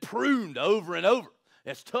trimmed and pruned over and over.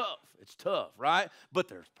 It's tough, right? But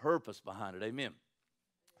there's purpose behind it, amen.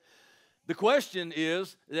 The question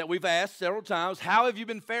is that we've asked several times, how have you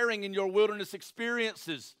been faring in your wilderness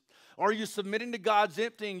experiences? Are you submitting to God's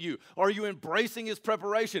emptying you? Are you embracing His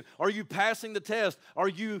preparation? Are you passing the test? Are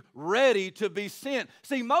you ready to be sent?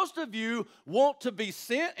 See, most of you want to be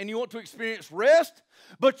sent and you want to experience rest,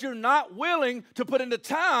 but you're not willing to put into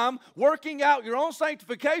time working out your own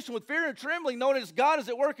sanctification with fear and trembling, knowing that God is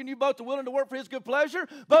at work in you both to willing to work for His good pleasure.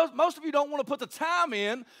 But most of you don't want to put the time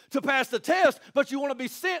in to pass the test, but you want to be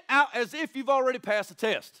sent out as if you've already passed the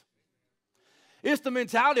test. It's the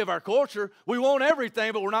mentality of our culture. We want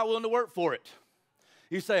everything, but we're not willing to work for it.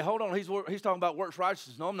 You say, hold on, he's talking about works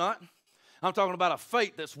righteousness. No, I'm not. I'm talking about a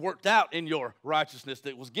faith that's worked out in your righteousness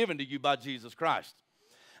that was given to you by Jesus Christ.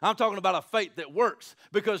 I'm talking about a faith that works,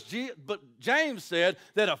 because but James said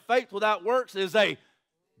that a faith without works is a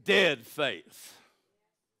dead faith.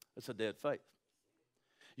 It's a dead faith.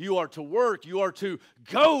 You are to work, you are to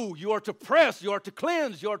go, you are to press, you are to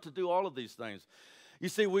cleanse, you are to do all of these things. You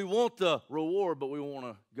see, we want the reward, but we want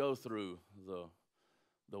to go through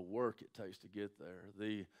the work it takes to get there,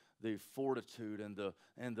 the fortitude and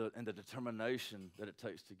the determination that it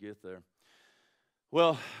takes to get there.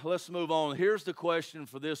 Well, let's move on. Here's the question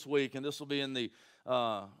for this week, and this will be in the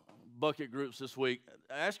bucket groups this week.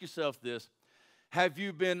 Ask yourself this. Have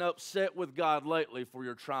you been upset with God lately for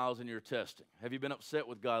your trials and your testing? Have you been upset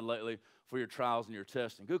with God lately for your trials and your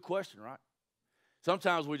testing? Good question, right?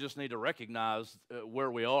 Sometimes we just need to recognize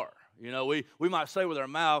where we are. You know, we might say with our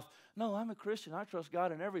mouth, no, I'm a Christian. I trust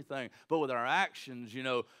God in everything. But with our actions, you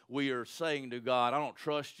know, we are saying to God, I don't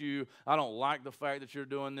trust you. I don't like the fact that you're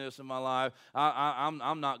doing this in my life. I'm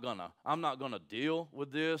not gonna deal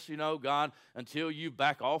with this. You know, God, until you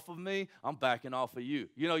back off of me, I'm backing off of you.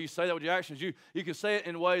 You know, you say that with your actions. You can say it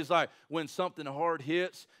in ways like when something hard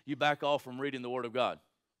hits, you back off from reading the Word of God.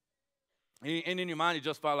 And in your mind, you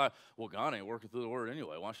justify like, well, God ain't working through the Word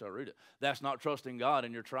anyway. Why should I read it? That's not trusting God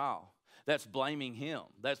in your trial. That's blaming Him.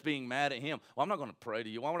 That's being mad at Him. Well, I'm not going to pray to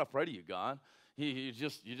you. Why would I pray to you, God? You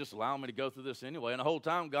just allow me to go through this anyway. And the whole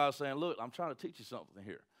time, God's saying, look, I'm trying to teach you something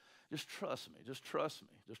here. Just trust me. Just trust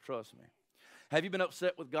me. Just trust me. Have you been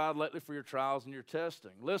upset with God lately for your trials and your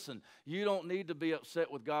testing? Listen, you don't need to be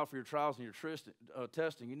upset with God for your trials and your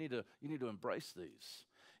testing. You need to embrace these.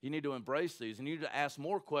 You need to embrace these, and you need to ask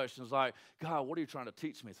more questions like, God, what are you trying to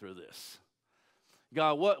teach me through this?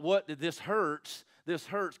 God, what did this hurts? This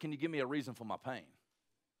hurts. Can you give me a reason for my pain?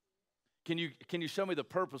 Can you show me the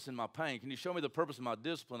purpose in my pain? Can you show me the purpose in my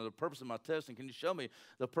discipline or the purpose in my testing? Can you show me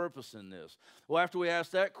the purpose in this? Well, after we ask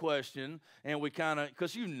that question, and we kind of,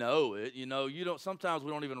 because you know it, you don't. Sometimes we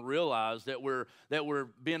don't even realize that we're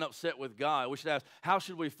being upset with God. We should ask, how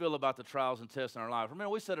should we feel about the trials and tests in our life? Remember,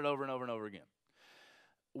 we said it over and over and over again.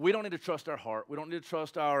 We don't need to trust our heart. We don't need to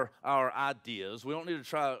trust our ideas. We don't need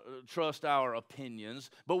to trust our opinions.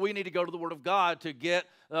 But we need to go to the Word of God to get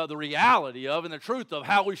the reality of and the truth of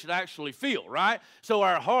how we should actually feel, right? So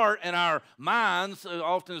our heart and our minds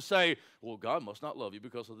often say, well, God must not love you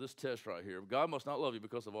because of this test right here. God must not love you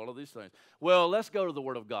because of all of these things. Well, let's go to the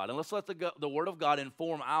Word of God, and let's let the Word of God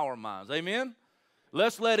inform our minds. Amen?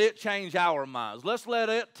 Let's let it change our minds. Let's let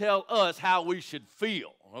it tell us how we should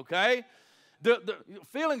feel, okay? The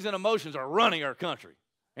feelings and emotions are running our country,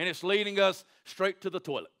 and it's leading us straight to the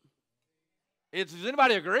toilet. Does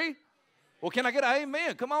anybody agree? Well, can I get an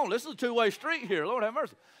amen? Come on, this is a two-way street here. Lord have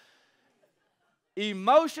mercy.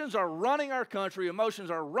 Emotions are running our country.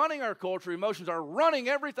 Emotions are running our culture. Emotions are running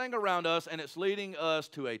everything around us, and it's leading us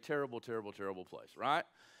to a terrible, terrible, terrible place, right?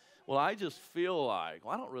 Well, I just feel like,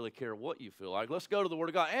 I don't really care what you feel like. Let's go to the Word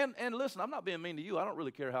of God. And listen, I'm not being mean to you. I don't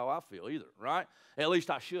really care how I feel either, right? At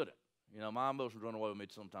least I shouldn't. You know, my emotions run away with me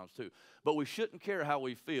sometimes too. But we shouldn't care how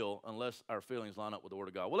we feel unless our feelings line up with the Word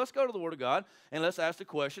of God. Well, let's go to the Word of God and let's ask the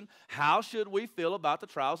question, how should we feel about the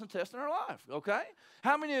trials and tests in our life, okay?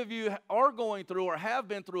 How many of you are going through or have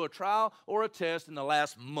been through a trial or a test in the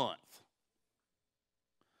last month?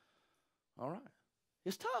 All right.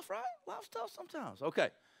 It's tough, right? Life's tough sometimes. Okay.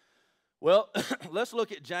 Well, let's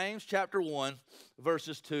look at James chapter 1,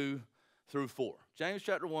 verses 2 through 4. James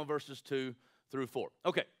chapter 1, verses 2 through 4.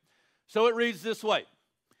 Okay, so it reads this way.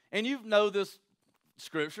 And you know this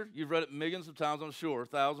scripture. You've read it millions of times, I'm sure,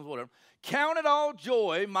 thousands, whatever. Count it all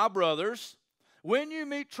joy, my brothers, when you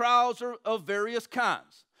meet trials of various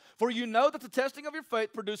kinds. For you know that the testing of your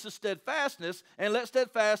faith produces steadfastness, and let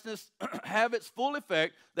steadfastness have its full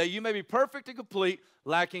effect, that you may be perfect and complete,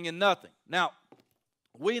 lacking in nothing. Now,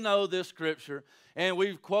 we know this scripture, and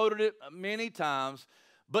we've quoted it many times,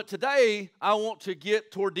 but today I want to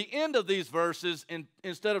get toward the end of these verses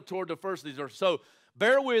instead of toward the first of these verses. So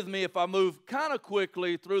bear with me if I move kind of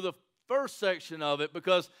quickly through the first section of it,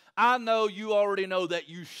 because I know you already know that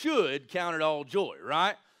you should count it all joy,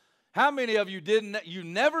 right? How many of you didn't? You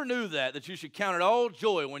never knew that you should count it all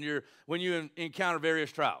joy when you encounter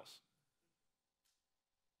various trials.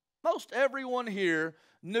 Most everyone here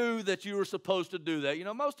knew that you were supposed to do that. You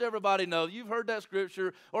know, most everybody knows. You've heard that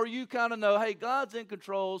scripture, or you kind of know, hey, God's in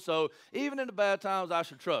control, so even in the bad times, I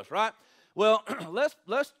should trust, right? Well,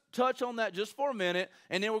 let's touch on that just for a minute,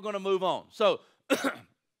 and then we're going to move on. So,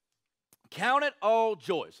 count it all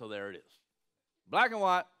joy. So there it is. Black and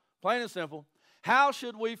white, plain and simple. How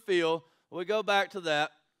should we feel? We go back to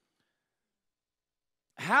that.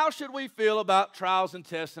 How should we feel about trials and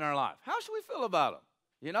tests in our life? How should we feel about them?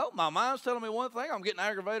 You know, my mind's telling me one thing. I'm getting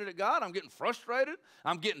aggravated at God. I'm getting frustrated.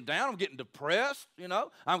 I'm getting down. I'm getting depressed. You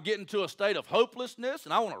know, I'm getting to a state of hopelessness,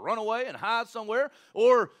 and I want to run away and hide somewhere,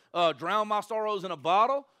 or drown my sorrows in a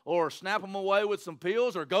bottle, or snap them away with some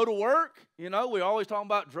pills, or go to work. You know, we're always talking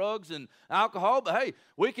about drugs and alcohol, but hey,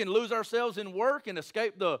 we can lose ourselves in work and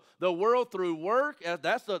escape the world through work.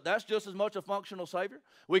 That's just as much a functional Savior.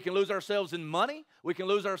 We can lose ourselves in money. We can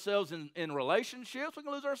lose ourselves in relationships. We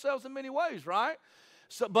can lose ourselves in many ways, right?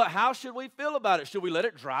 So, but how should we feel about it? Should we let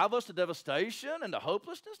it drive us to devastation and to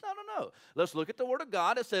hopelessness? No. Let's look at the Word of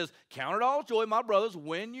God. It says, count it all joy, my brothers,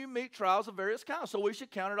 when you meet trials of various kinds. So we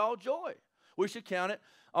should count it all joy. We should count it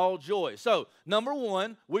all joy. So, number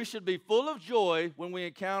one, we should be full of joy when we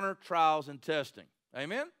encounter trials and testing.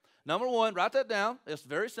 Amen? Number one, write that down. It's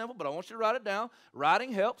very simple, but I want you to write it down.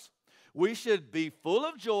 Writing helps. We should be full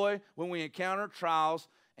of joy when we encounter trials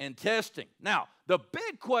and testing. Now, the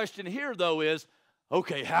big question here, though, is,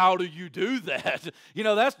 okay, how do you do that? You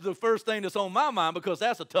know, that's the first thing that's on my mind, because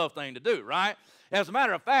that's a tough thing to do, right? As a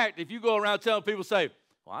matter of fact, if you go around telling people, say,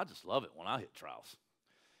 well, I just love it when I hit trials.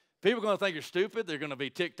 People are going to think you're stupid. They're going to be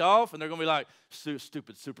ticked off, and they're going to be like,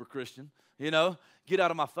 stupid super Christian. You know, get out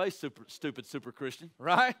of my face, stupid super Christian,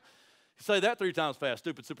 right? Say that 3 times fast,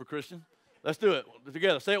 stupid super Christian. Let's do it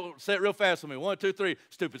together. Say it real fast with me. 1, 2, 3,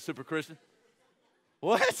 stupid super Christian.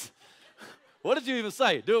 What? What did you even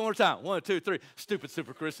say? Do it one more time. 1, 2, 3. Stupid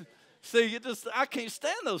super Christian. See, I can't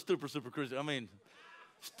stand those super Christians. I mean,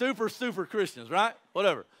 super Christians, right?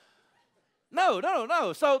 Whatever.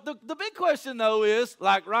 No. So the big question, though, is,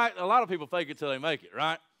 like, right, a lot of people fake it till they make it,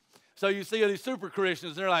 right? So you see these super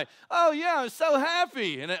Christians, and they're like, oh, yeah, I'm so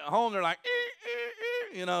happy. And at home, they're like,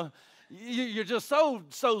 you know, you're just so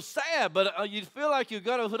sad, but you feel like you've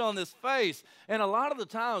got to put on this face. And a lot of the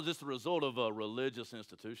times, it's the result of a religious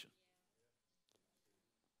institution.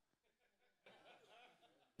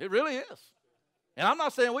 It really is. And I'm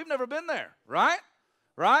not saying we've never been there, right?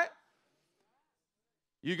 Right?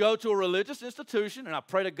 You go to a religious institution, and I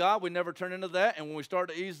pray to God we never turn into that, and when we start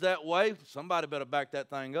to ease that way, somebody better back that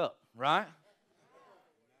thing up, right?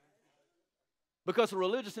 Because a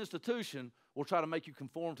religious institution will try to make you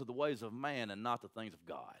conform to the ways of man and not the things of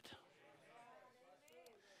God.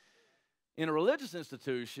 In a religious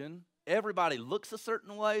institution, everybody looks a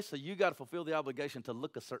certain way, so you got to fulfill the obligation to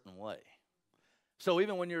look a certain way. So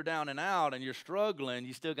even when you're down and out and you're struggling,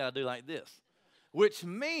 you still got to do like this, which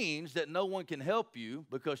means that no one can help you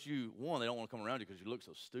because one, they don't want to come around you because you look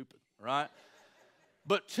so stupid, right?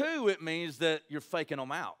 But 2, it means that you're faking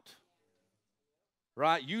them out,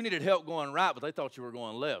 right? You needed help going right, but they thought you were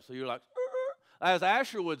going left. So you're like, as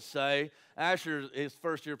Asher would say, Asher, his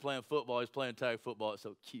first year playing football, he's playing tag football. It's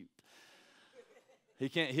so cute. He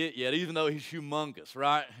can't hit yet, even though he's humongous,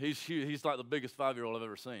 right? He's like the biggest 5-year-old I've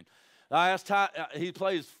ever seen. I asked Ty, he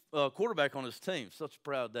plays quarterback on his team. Such a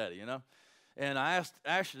proud daddy, you know. And I asked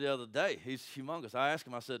Asher the other day. He's humongous. I asked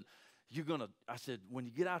him. I said, when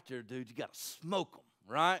you get out there, dude, you got to smoke them,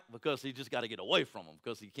 right? Because he just got to get away from them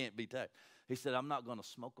because he can't be tagged. He said, I'm not going to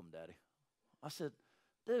smoke them, Daddy. I said,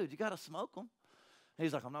 dude, you got to smoke them.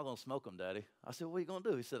 He's like, I'm not going to smoke them, Daddy. I said, what are you going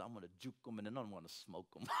to do? He said, I'm going to juke them, and then I'm going to smoke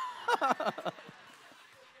them.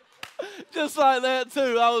 Just like that,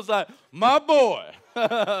 too. I was like, my boy,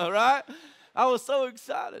 right? I was so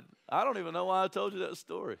excited. I don't even know why I told you that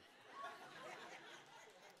story.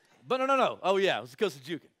 But no. Oh, yeah, it was because of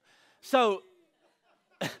juking.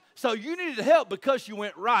 So you needed help because you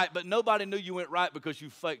went right, but nobody knew you went right because you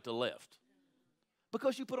faked a left.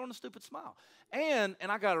 Because you put on a stupid smile. And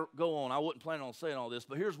I got to go on. I wasn't planning on saying all this,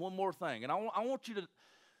 but here's one more thing. And I want you to,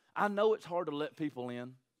 I know it's hard to let people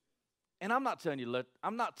in. And I'm not telling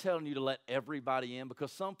you to let everybody in,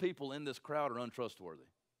 because some people in this crowd are untrustworthy.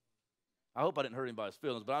 I hope I didn't hurt anybody's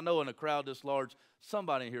feelings, but I know in a crowd this large,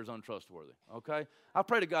 somebody in here is untrustworthy, okay? I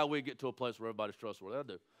pray to God we get to a place where everybody's trustworthy. I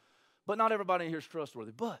do. But not everybody in here is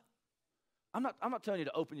trustworthy. But I'm not telling you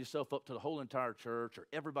to open yourself up to the whole entire church or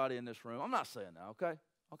everybody in this room. I'm not saying that, okay?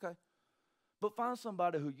 Okay? But find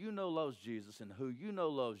somebody who you know loves Jesus and who you know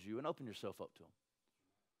loves you, and open yourself up to them.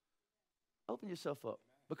 Open yourself up.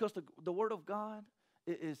 Because the Word of God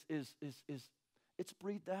is it's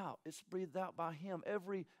breathed out. It's breathed out by Him.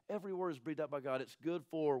 Every word is breathed out by God. It's good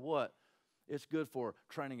for what? It's good for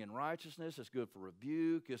training in righteousness. It's good for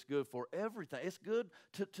rebuke. It's good for everything. It's good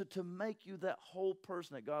to make you that whole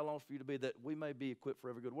person that God longs for you to be, that we may be equipped for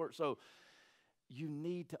every good work. So you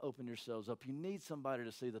need to open yourselves up. You need somebody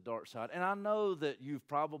to see the dark side. And I know that you've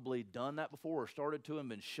probably done that before or started to and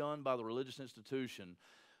been shunned by the religious institution.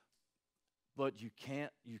 But you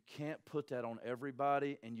can't put that on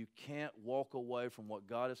everybody, and you can't walk away from what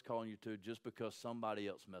God is calling you to just because somebody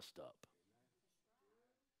else messed up.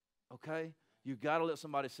 Okay? You got to let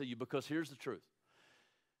somebody see you, because here's the truth.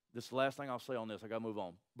 This is the last thing I'll say on this. I got to move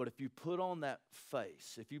on. But if you put on that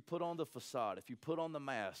face, if you put on the facade, if you put on the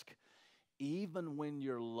mask, even when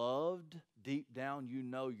you're loved, deep down you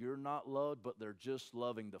know you're not loved, but they're just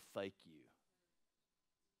loving the fake you.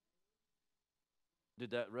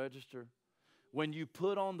 Did that register? When you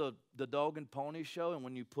put on the dog and pony show, and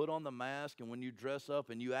when you put on the mask, and when you dress up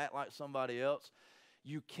and you act like somebody else,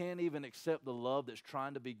 you can't even accept the love that's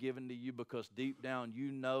trying to be given to you, because deep down you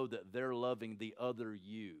know that they're loving the other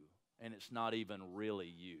you, and it's not even really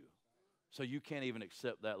you. So you can't even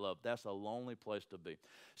accept that love. That's a lonely place to be.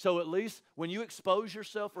 So at least when you expose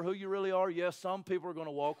yourself for who you really are, yes, some people are going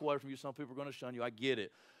to walk away from you. Some people are going to shun you. I get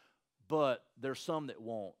it. But there's some that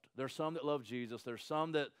won't. There's some that love Jesus. There's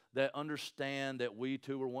some that understand that we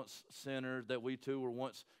too were once sinners, that we too were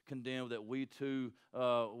once condemned, that we too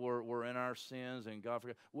were in our sins, and God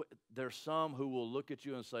forgave. There's some who will look at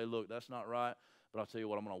you and say, look, that's not right, but I'll tell you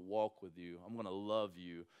what, I'm going to walk with you. I'm going to love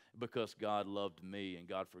you because God loved me and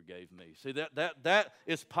God forgave me. See, that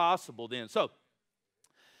is possible then. So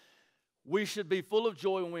we should be full of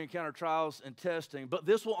joy when we encounter trials and testing, but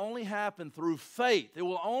this will only happen through faith. It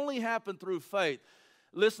will only happen through faith.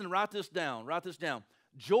 Listen, write this down. Write this down.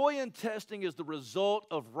 Joy in testing is the result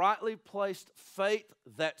of rightly placed faith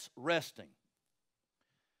that's resting.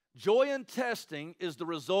 Joy in testing is the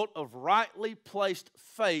result of rightly placed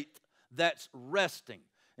faith that's resting.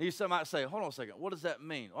 And you might say, hold on a second, what does that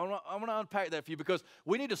mean? I'm going to unpack that for you, because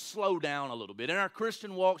we need to slow down a little bit. In our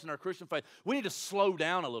Christian walks and our Christian faith, we need to slow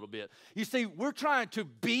down a little bit. You see, we're trying to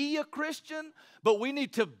be a Christian, but we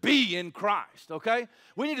need to be in Christ, okay?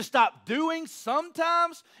 We need to stop doing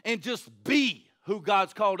sometimes and just be who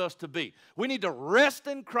God's called us to be. We need to rest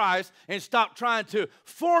in Christ and stop trying to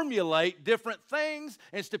formulate different things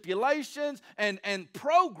and stipulations and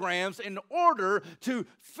programs in order to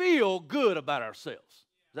feel good about ourselves.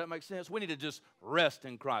 Does that make sense? We need to just rest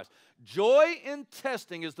in Christ. Joy in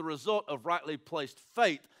testing is the result of rightly placed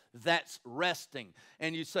faith that's resting.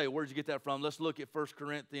 And you say, where'd you get that from? Let's look at 1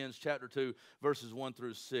 Corinthians chapter 2, verses 1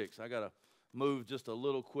 through 6. I got to move just a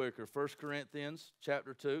little quicker. 1 Corinthians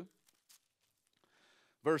chapter 2,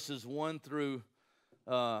 verses 1 through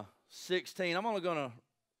 16. I'm only going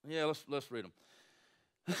to, let's read them.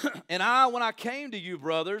 And I, when I came to you,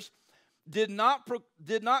 brothers, did not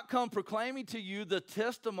come proclaiming to you the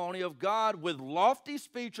testimony of God with lofty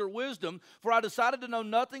speech or wisdom, for I decided to know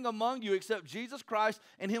nothing among you except Jesus Christ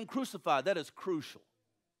and Him crucified. That is crucial.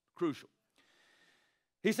 Crucial.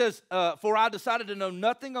 He says, for I decided to know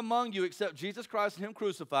nothing among you except Jesus Christ and Him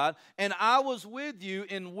crucified, and I was with you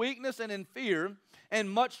in weakness and in fear and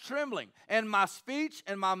much trembling. And my speech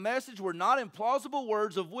and my message were not in plausible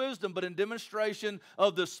words of wisdom, but in demonstration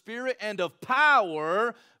of the Spirit and of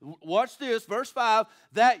power. Watch this, verse 5,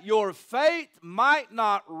 that your faith might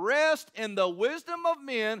not rest in the wisdom of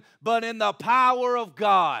men, but in the power of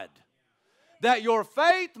God. That your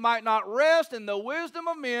faith might not rest in the wisdom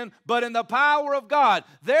of men, but in the power of God.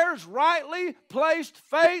 There's rightly placed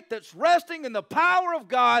faith that's resting in the power of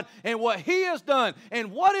God and what He has done.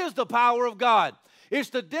 And what is the power of God?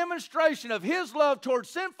 It's the demonstration of His love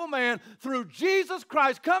towards sinful man through Jesus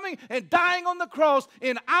Christ coming and dying on the cross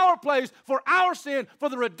in our place for our sin, for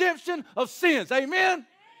the redemption of sins. Amen?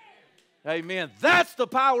 Amen. That's the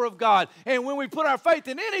power of God. And when we put our faith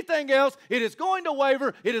in anything else, it is going to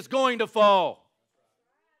waver. It is going to fall.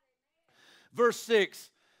 Verse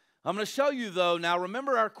 6. I'm going to show you, though, now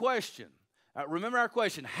remember our question.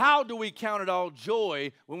 How do we count it all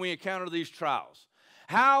joy when we encounter these trials?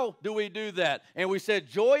 How do we do that? And we said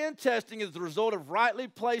joy in testing is the result of rightly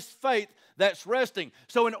placed faith that's resting.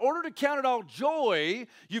 So in order to count it all joy,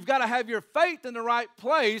 you've got to have your faith in the right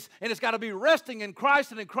place, and it's got to be resting in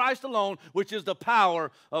Christ and in Christ alone, which is the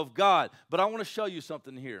power of God. But I want to show you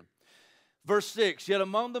something here. Verse 6, yet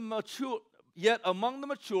among the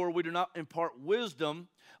mature we do not impart wisdom,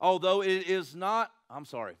 although it is not,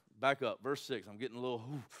 back up, verse 6. I'm getting a little,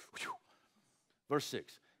 verse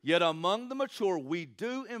 6. Yet among the mature we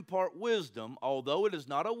do impart wisdom, although it is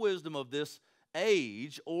not a wisdom of this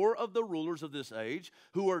age or of the rulers of this age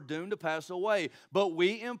who are doomed to pass away. But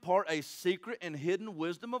we impart a secret and hidden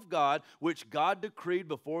wisdom of God, which God decreed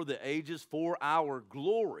before the ages for our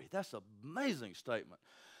glory. That's an amazing statement.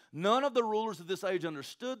 None of the rulers of this age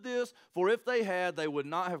understood this, for if they had, they would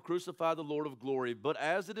not have crucified the Lord of glory. But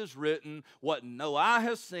as it is written, what no eye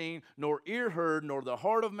has seen, nor ear heard, nor the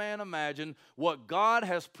heart of man imagined, what God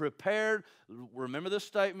has prepared, remember this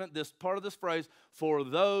statement, this part of this phrase, for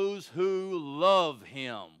those who love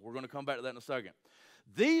him. We're going to come back to that in a second.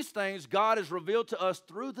 These things God has revealed to us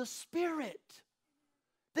through the Spirit.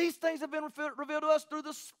 These things have been revealed to us through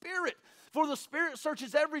the Spirit. For the Spirit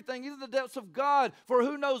searches everything, even the depths of God. For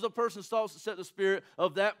who knows a person's thoughts except the Spirit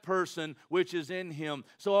of that person which is in him?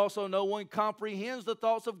 So also no one comprehends the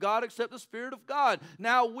thoughts of God except the Spirit of God.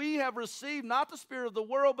 Now we have received not the spirit of the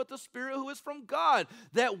world, but the Spirit who is from God,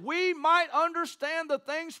 that we might understand the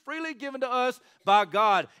things freely given to us by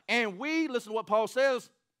God. And we, listen to what Paul says,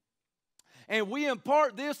 and we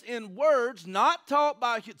impart this in words not taught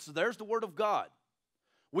by, so there's the word of God.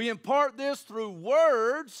 We impart this through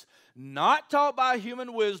words not taught by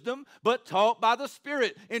human wisdom, but taught by the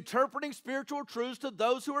Spirit, interpreting spiritual truths to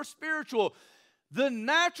those who are spiritual. The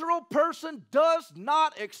natural person does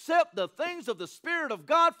not accept the things of the Spirit of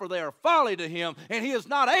God, for they are folly to him, and he is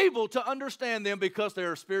not able to understand them because they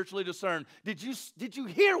are spiritually discerned. Did you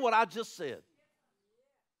hear what I just said?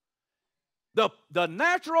 The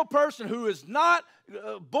natural person who is not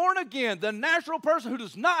born again, the natural person who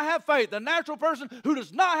does not have faith, the natural person who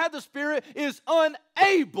does not have the Spirit is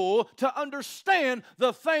unable to understand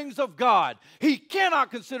the things of God. He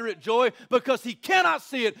cannot consider it joy because he cannot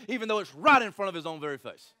see it even though it's right in front of his own very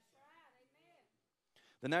face.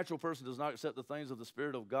 The natural person does not accept the things of the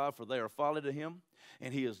Spirit of God, for they are folly to him,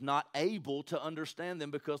 and he is not able to understand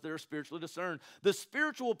them because they are spiritually discerned. The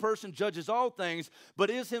spiritual person judges all things,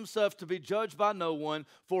 but is himself to be judged by no one.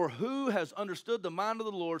 For who has understood the mind of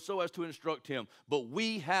the Lord so as to instruct him? But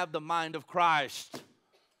we have the mind of Christ.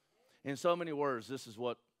 In so many words, this is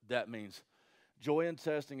what that means. Joy in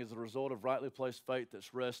testing is the result of rightly placed faith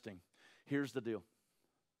that's resting. Here's the deal.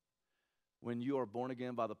 When you are born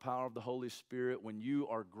again by the power of the Holy Spirit, when you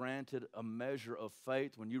are granted a measure of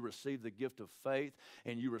faith, when you receive the gift of faith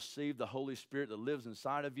and you receive the Holy Spirit that lives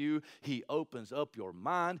inside of you, he opens up your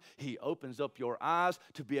mind, he opens up your eyes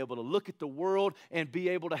to be able to look at the world and be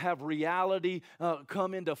able to have reality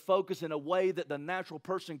come into focus in a way that the natural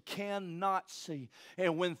person cannot see.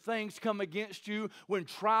 And when things come against you, when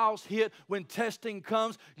trials hit, when testing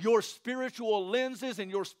comes, your spiritual lenses and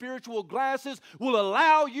your spiritual glasses will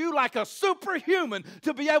allow you like a superhuman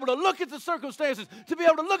to be able to look at the circumstances, to be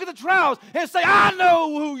able to look at the trials and say, I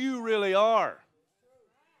know who you really are.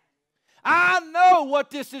 I know what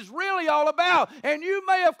this is really all about. And you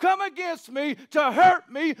may have come against me to hurt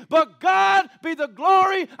me, but God be the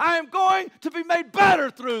glory. I am going to be made better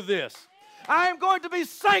through this. I am going to be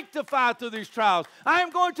sanctified through these trials. I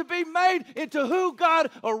am going to be made into who God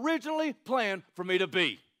originally planned for me to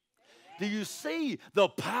be. Do you see the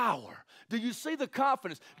power? Do you see the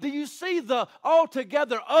confidence? Do you see the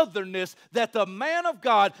altogether otherness that the man of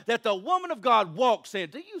God, that the woman of God walks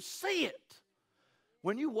in? Do you see it?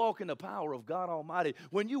 When you walk in the power of God Almighty,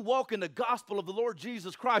 when you walk in the gospel of the Lord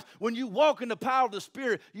Jesus Christ, when you walk in the power of the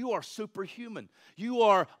Spirit, you are superhuman. You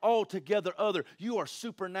are altogether other. You are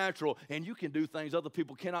supernatural, and you can do things other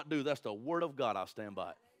people cannot do. That's the word of God. I stand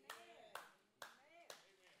by it.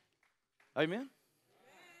 Amen?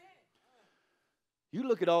 You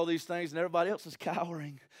look at all these things and everybody else is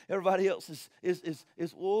cowering. Everybody else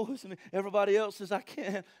is wolves. Everybody else is, I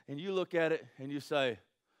can't. And you look at it and you say,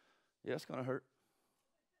 yeah, it's going to hurt.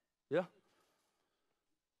 Yeah.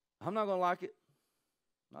 I'm not going to like it.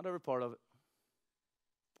 Not every part of it.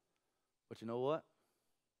 But you know what?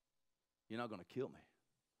 You're not going to kill me.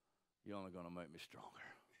 You're only going to make me stronger.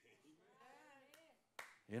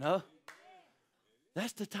 You know?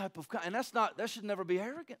 That's the type of, and that should never be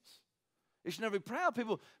arrogance. It should never be proud.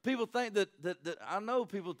 People think that I know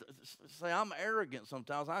people say I'm arrogant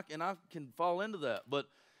sometimes, and I can fall into that. But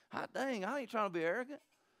dang, I ain't trying to be arrogant.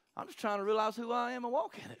 I'm just trying to realize who I am and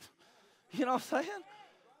walk in it. You know what I'm saying?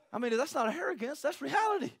 I mean, that's not arrogance. That's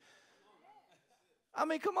reality. I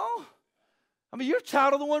mean, come on. I mean, you're a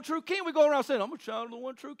child of the one true King. We go around saying, I'm a child of the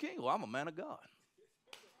one true King. Well, I'm a man of God.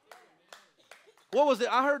 What was it?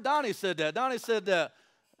 I heard Donnie said that. Donnie said that.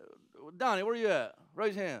 Donnie, where you at?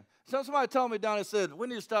 Raise your hand. Somebody told me, Donnie said, we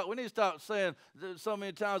need to stop saying so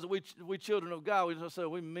many times that we children of God. We just say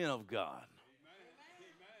we men of God.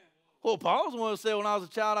 Well, Paul's the one who said when I was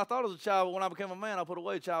a child, I thought I was a child, but when I became a man, I put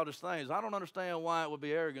away childish things. I don't understand why it would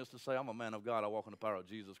be arrogance to say I'm a man of God. I walk in the power of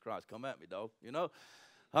Jesus Christ. Come at me, dog. You know?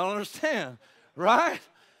 I don't understand. Right?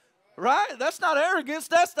 Right? That's not arrogance.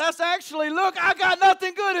 That's actually, look, I got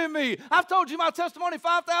nothing good in me. I've told you my testimony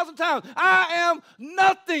 5,000 times. I am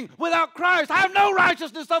nothing without Christ. I have no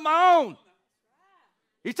righteousness of my own.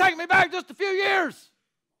 He's taken me back just a few years.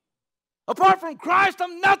 Apart from Christ,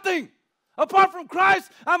 I'm nothing. Apart from Christ,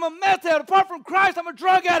 I'm a meth head. Apart from Christ, I'm a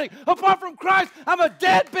drug addict. Apart from Christ, I'm a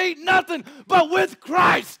deadbeat nothing. But with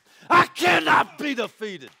Christ, I cannot be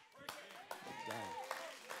defeated.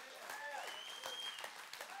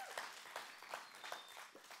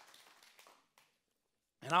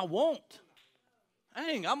 And I won't.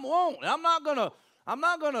 Dang, I won't. I'm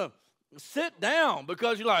not gonna sit down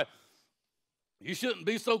because you're like, you shouldn't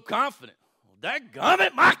be so confident. Well,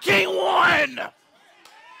 dadgummit, my King won.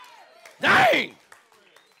 Dang.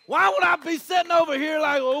 Why would I be sitting over here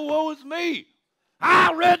like, oh, woe is me?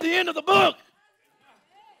 I read the end of the book.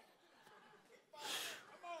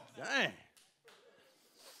 Dang.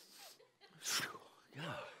 God.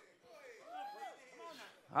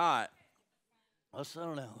 All right. Let's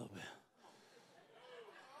settle down a little bit.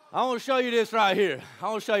 I want to show you this right here.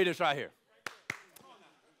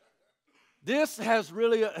 This has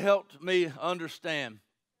really helped me understand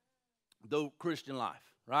the Christian life,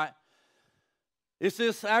 right? It's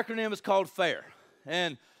this acronym is called FAIR.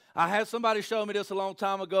 And I had somebody show me this a long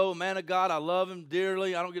time ago, a man of God. I love him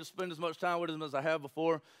dearly. I don't get to spend as much time with him as I have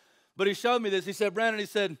before. But he showed me this. He said,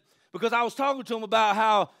 Brandon, because I was talking to him about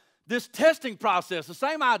how this testing process, the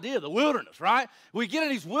same idea, the wilderness, right? We get in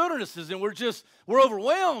these wildernesses and we're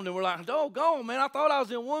overwhelmed and we're like, doggone, man, I thought I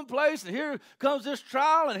was in one place and here comes this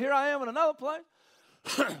trial and here I am in another place.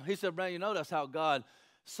 He said, Brandon, that's how God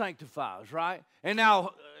sanctifies, right? And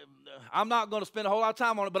now, I'm not going to spend a whole lot of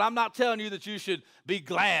time on it, but I'm not telling you that you should be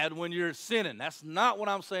glad when you're sinning. That's not what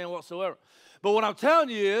I'm saying whatsoever. But what I'm telling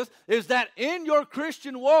you is that in your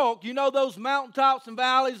Christian walk, those mountaintops and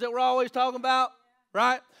valleys that we're always talking about,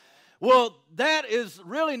 right? Well, that is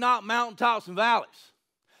really not mountaintops and valleys.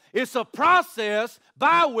 It's a process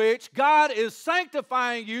by which God is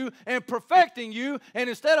sanctifying you and perfecting you, and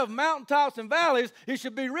instead of mountaintops and valleys, it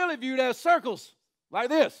should be really viewed as circles, like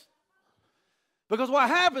this. Because what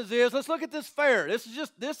happens is, let's look at this FAIR.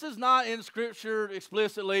 This is not in Scripture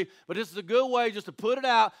explicitly, but this is a good way just to put it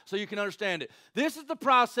out so you can understand it. This is the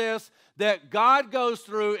process that God goes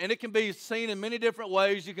through, and it can be seen in many different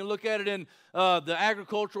ways. You can look at it in the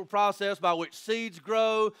agricultural process by which seeds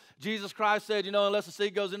grow. Jesus Christ said, unless a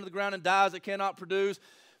seed goes into the ground and dies, it cannot produce.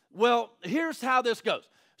 Well, here's how this goes.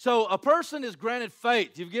 So a person is granted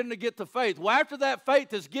faith. You're getting to get to faith. Well, after that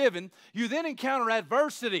faith is given, you then encounter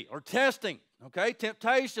adversity or testing. Okay,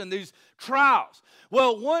 temptation, these trials.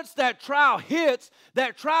 Well, once that trial hits,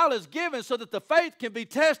 that trial is given so that the faith can be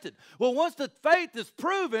tested. Well, once the faith is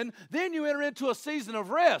proven, then you enter into a season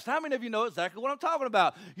of rest. How many of you know exactly what I'm talking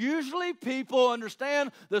about? Usually people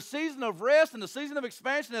understand the season of rest and the season of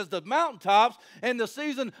expansion as the mountaintops and the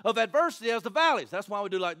season of adversity as the valleys. That's why we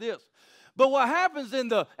do like this. But what happens in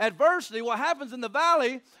the adversity, what happens in the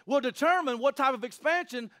valley will determine what type of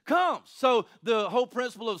expansion comes. So the whole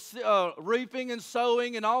principle of reaping and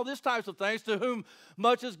sowing and all these types of things, to whom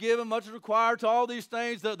much is given, much is required, to all these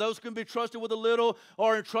things, those can be trusted with a little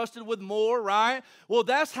or entrusted with more, right? Well,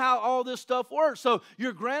 that's how all this stuff works. So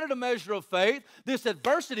you're granted a measure of faith. This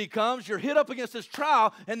adversity comes. You're hit up against this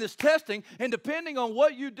trial and this testing, and depending on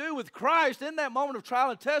what you do with Christ in that moment of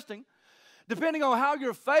trial and testing, depending on how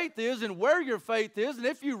your faith is and where your faith is, and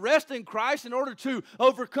if you rest in Christ in order to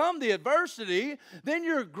overcome the adversity, then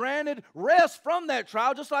you're granted rest from that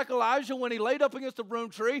trial, just like Elijah when he laid up against the broom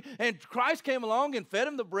tree and Christ came along and fed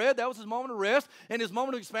him the bread. That was his moment of rest and his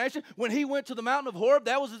moment of expansion. When he went to the mountain of Horeb,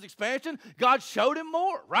 that was his expansion. God showed him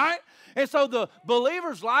more, right? And so the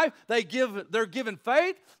believer's life, they're given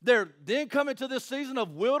faith. They're then coming to this season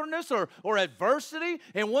of wilderness or adversity,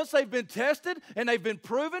 and once they've been tested and they've been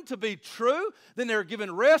proven to be true, then they're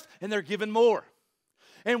given rest and they're given more.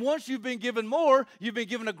 And once you've been given more, you've been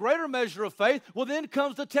given a greater measure of faith. Well, then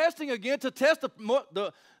comes the testing again to test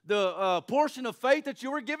the portion of faith that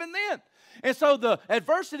you were given then. And so the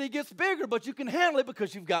adversity gets bigger, but you can handle it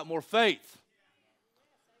because you've got more faith.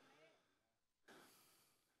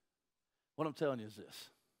 What I'm telling you is this.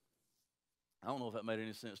 I don't know if that made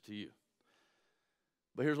any sense to you.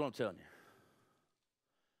 But here's what I'm telling you.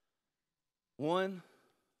 One,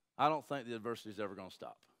 I don't think the adversity is ever going to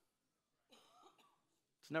stop.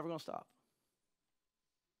 It's never going to stop.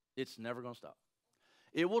 It's never going to stop.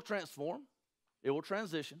 It will transform. It will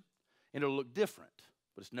transition. And it'll look different.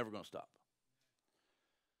 But it's never going to stop.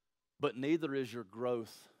 But neither is your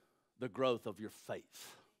growth, the growth of your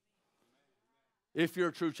faith. If you're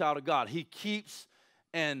a true child of God, He keeps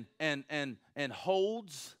and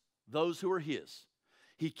holds those who are His.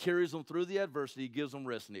 He carries them through the adversity. He gives them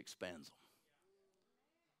rest, and He expands them.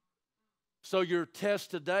 So your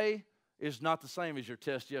test today is not the same as your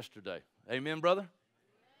test yesterday. Amen, brother?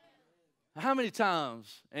 How many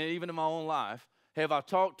times, and even in my own life, have I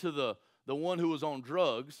talked to the one who was on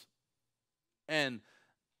drugs, and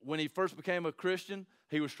when he first became a Christian,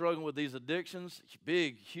 he was struggling with these addictions,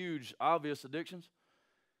 big, huge, obvious addictions.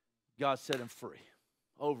 God set him free,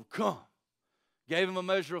 overcome. Gave him a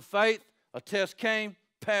measure of faith. A test came,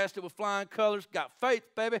 passed it with flying colors, got faith,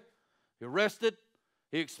 baby. He rested,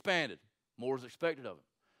 he expanded. More is expected of him.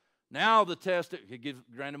 Now the test, he gives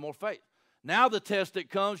granted more faith. Now the test that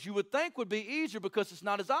comes, you would think would be easier because it's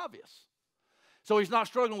not as obvious. So he's not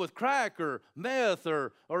struggling with crack or meth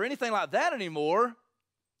or anything like that anymore,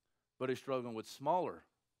 but he's struggling with smaller,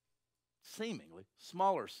 seemingly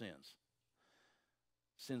smaller sins.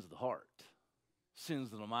 Sins of the heart,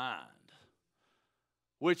 sins of the mind.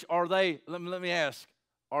 Which are they, let me ask,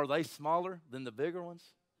 are they smaller than the bigger ones?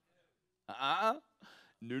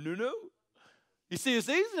 No. You see, it's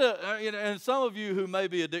easy to, and some of you who may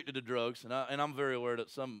be addicted to drugs, and I'm very aware that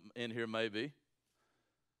some in here may be.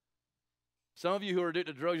 Some of you who are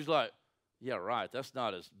addicted to drugs, you're like, yeah, right, that's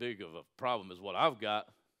not as big of a problem as what I've got.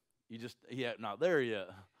 You're not there yet.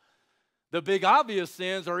 The big obvious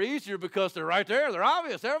sins are easier because they're right there. They're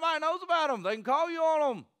obvious. Everybody knows about them. They can call you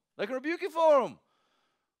on them. They can rebuke you for them.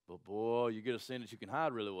 But boy, you get a sin that you can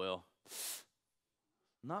hide really well.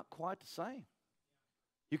 Not quite the same.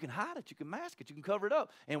 You can hide it. You can mask it. You can cover it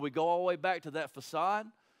up. And we go all the way back to that facade.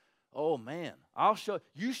 Oh, man.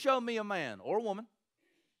 You show me a man or a woman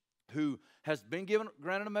who has been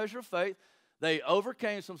granted a measure of faith. They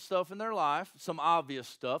overcame some stuff in their life, some obvious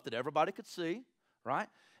stuff that everybody could see, right?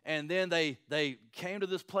 And then they came to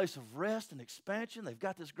this place of rest and expansion. They've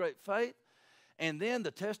got this great faith. And then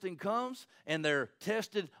the testing comes, and they're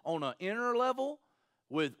tested on an inner level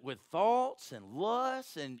with thoughts and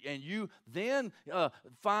lusts, and you then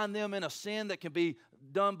find them in a sin that can be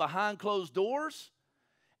done behind closed doors.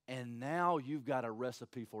 And now you've got a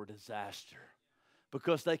recipe for disaster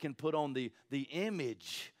because they can put on the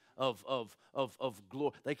image of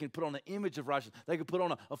glory. They can put on the image of righteousness. They can put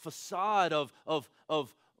on a facade of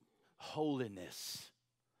holiness.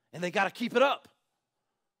 And they got to keep it up.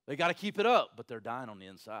 They got to keep it up, but they're dying on the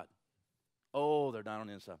inside. Oh, they're dying on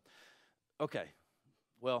the inside. Okay,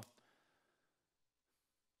 well,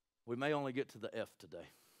 we may only get to the F today.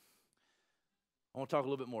 I want to talk a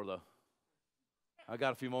little bit more, though. I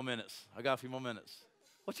got a few more minutes.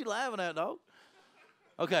 What you laughing at, dog?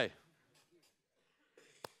 Okay.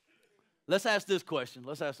 Let's ask this question.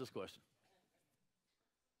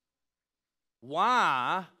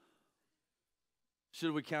 Why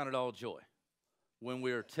should we count it all joy when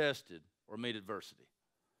we are tested or meet adversity?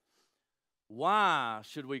 Why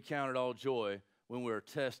should we count it all joy when we are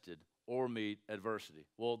tested or meet adversity?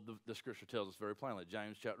 Well, the scripture tells us very plainly.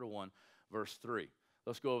 James chapter 1, verse 3.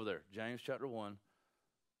 Let's go over there. James chapter 1,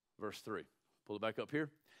 verse 3. Pull it back up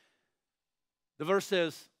here. The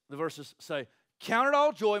verses say, "Count it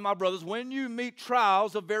all joy, my brothers, when you meet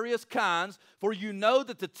trials of various kinds, for you know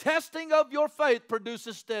that the testing of your faith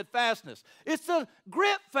produces steadfastness." It's a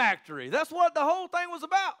grit factory. That's what the whole thing was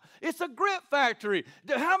about. It's a grit factory.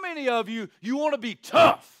 How many of you want to be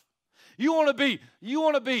tough? You want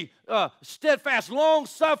to be steadfast,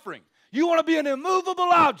 long-suffering. You want to be an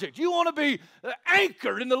immovable object. You want to be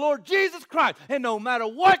anchored in the Lord Jesus Christ. And no matter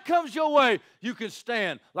what comes your way, you can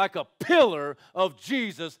stand like a pillar of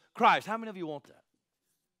Jesus Christ. How many of you want that?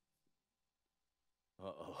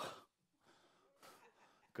 Uh-oh.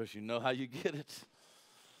 Because you know how you get it.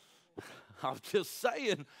 I'm just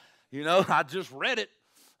saying, I just read it.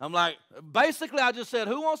 I'm like, basically I just said,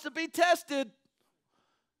 who wants to be tested?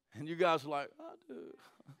 And you guys are like, I do.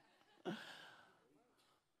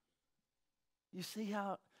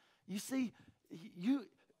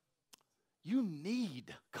 You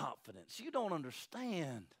need confidence. You don't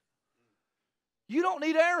understand. You don't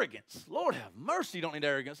need arrogance. Lord have mercy, you don't need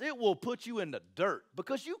arrogance. It will put you in the dirt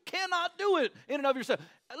because you cannot do it in and of yourself.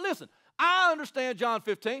 Listen, I understand John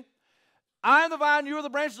 15. I am the vine, you are the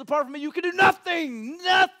branches. Apart from me, you can do nothing,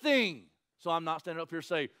 nothing. So I'm not standing up here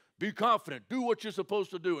saying, be confident, do what you're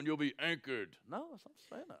supposed to do, and you'll be anchored. No, I'm not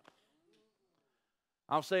saying that.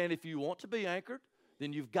 I'm saying if you want to be anchored,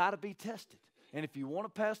 then you've got to be tested. And if you want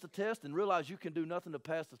to pass the test and realize you can do nothing to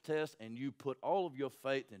pass the test, and you put all of your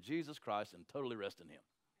faith in Jesus Christ and totally rest in Him.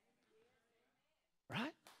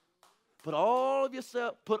 Right? Put all of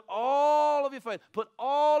yourself, put all of your faith, put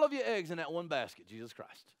all of your eggs in that one basket, Jesus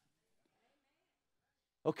Christ.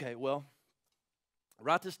 Okay, well,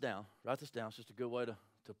 write this down. Write this down. It's just a good way to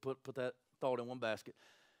put that thought in one basket.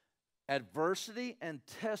 Adversity and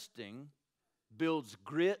testing builds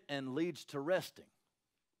grit and leads to resting.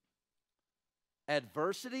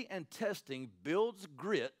 Adversity and testing builds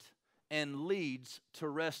grit and leads to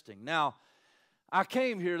resting. Now, I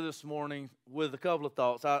came here this morning with a couple of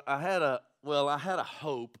thoughts. I had a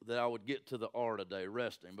hope that I would get to the R today,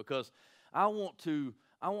 resting, because I want to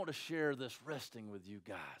share this resting with you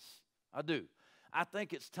guys. I do. I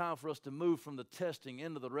think it's time for us to move from the testing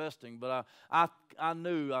into the resting, but I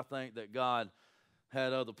think that God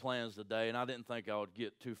had other plans today, and I didn't think I would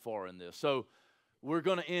get too far in this. So we're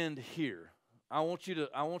going to end here. I want you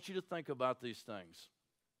to think about these things.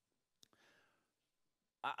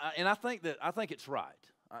 I think it's right.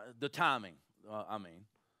 The timing,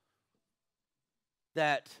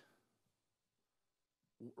 that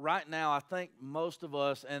right now I think most of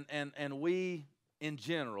us and we in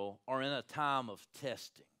general are in a time of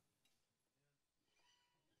testing.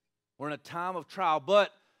 We're in a time of trial,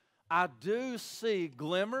 but I do see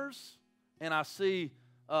glimmers and I see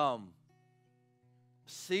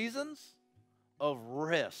seasons of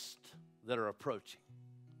rest that are approaching.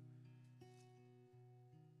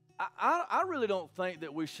 I really don't think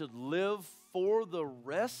that we should live for the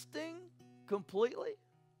resting completely.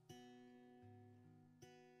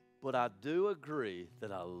 But I do agree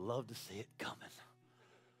that I love to see it coming.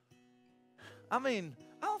 I mean,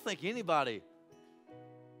 I don't think anybody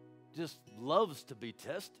just loves to be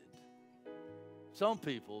tested. Some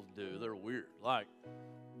people do. They're weird. Like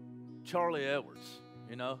Charlie Edwards,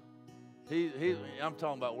 you know. I'm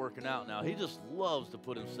talking about working out now. He just loves to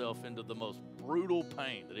put himself into the most brutal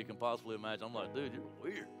pain that he can possibly imagine. I'm like, dude, you're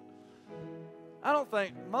weird. I don't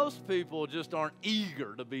think most people just aren't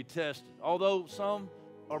eager to be tested, although some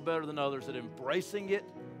are better than others at embracing it,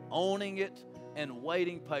 owning it, and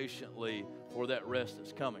waiting patiently for that rest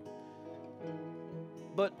that's coming.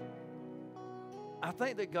 But I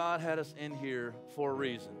think that God had us in here for a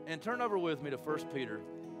reason. And turn over with me to 1 Peter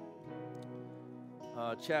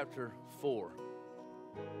chapter 4.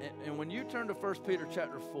 And when you turn to 1 Peter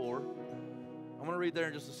chapter 4, I'm going to read there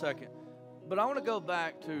in just a second. But I want to go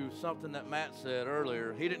back to something that Matt said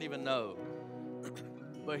earlier. He didn't even know.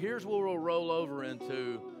 But here's what we'll roll over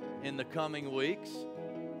into in the coming weeks.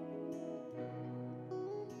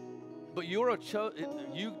 But you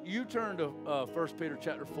turn to 1 Peter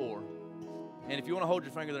chapter 4. And if you want to hold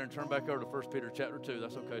your finger there and turn back over to 1 Peter chapter 2,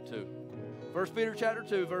 that's okay too. 1 Peter chapter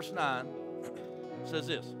 2, verse 9 says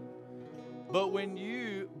this. But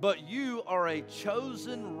you are a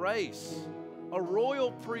chosen race, a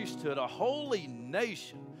royal priesthood, a holy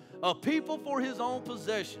nation, a people for His own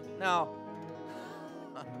possession. Now,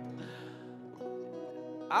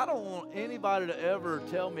 I don't want anybody to ever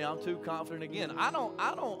tell me I'm too confident again. I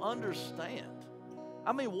don't understand.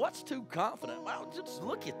 I mean, what's too confident? Well, just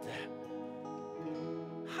look at that.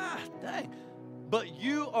 Dang. But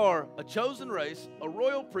you are a chosen race, a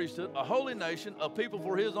royal priesthood, a holy nation, a people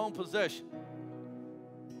for His own possession,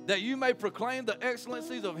 that you may proclaim the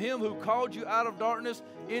excellencies of Him who called you out of darkness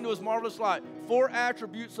into His marvelous light. 4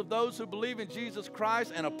 attributes of those who believe in Jesus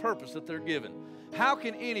Christ and a purpose that they're given. How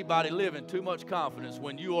can anybody live in too much confidence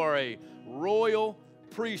when you are a royal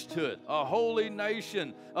priesthood, a holy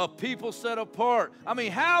nation, a people set apart? I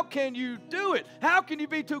mean, how can you do it? How can you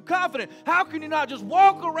be too confident? How can you not just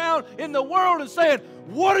walk around in the world and saying,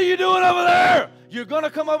 what are you doing over there? You're going to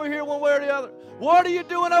come over here one way or the other. What are you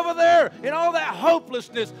doing over there? In all that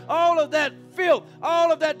hopelessness, all of that filth,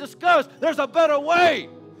 all of that disgust, there's a better way.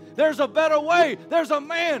 There's a better way. There's a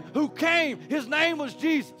man who came. His name was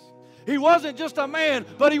Jesus. He wasn't just a man,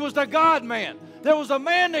 but He was the God-man. There was a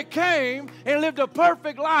man that came and lived a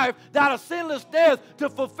perfect life, died a sinless death to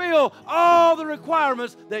fulfill all the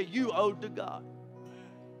requirements that you owed to God.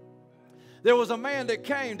 There was a man that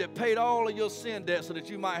came that paid all of your sin debt so that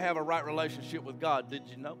you might have a right relationship with God. Did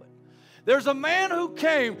you know it? There's a man who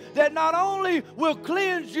came that not only will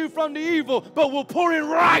cleanse you from the evil, but will pour in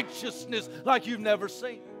righteousness like you've never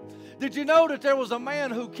seen. Did you know that there was a man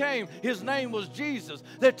who came, his name was Jesus,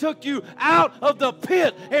 that took you out of the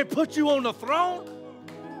pit and put you on the throne?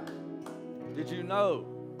 Did you know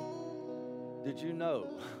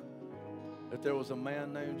that there was a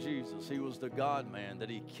man named Jesus? He was the God-man, that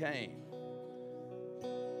he came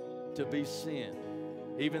to be sin,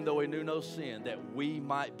 even though he knew no sin, that we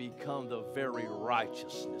might become the very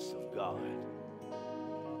righteousness of God.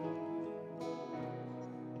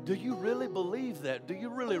 Do you really believe that? Do you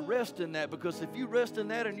really rest in that? Because if you rest in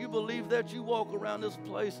that and you believe that, you walk around this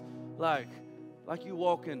place like you're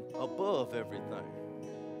walking above everything.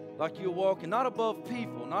 Like you're walking, not above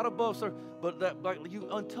people, not above, but that, like you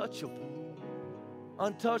untouchable.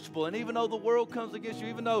 Untouchable. And even though the world comes against you,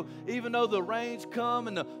 even though the rains come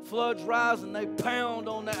and the floods rise and they pound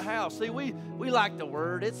on that house. See, we like the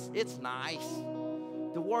word. It's nice.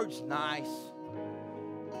 The word's nice.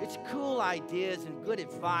 It's cool ideas and good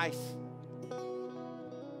advice.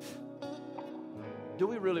 Do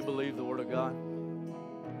we really believe the Word of God?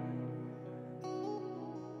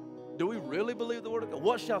 Do we really believe the Word of God?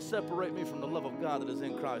 What shall separate me from the love of God that is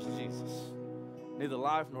in Christ Jesus? Neither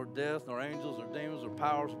life nor death, nor angels, or demons, or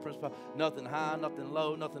powers, or principalities, nothing high, nothing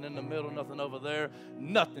low, nothing in the middle, nothing over there.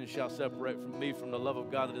 Nothing shall separate me from the love of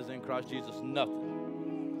God that is in Christ Jesus. Nothing.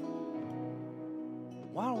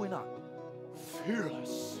 Why are we not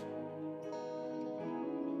fearless?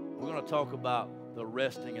 We're going to talk about the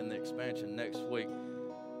resting and the expansion next week.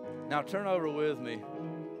 Now turn over with me.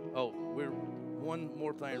 Oh, one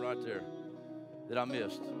more thing right there that I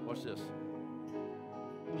missed. Watch this.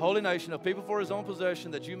 Holy nation, of people for his own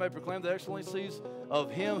possession, that you may proclaim the excellencies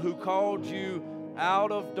of him who called you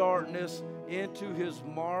out of darkness into his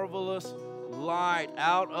marvelous light,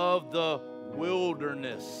 out of the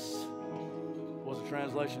wilderness. Was the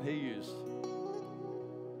translation he used.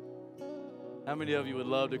 How many of you would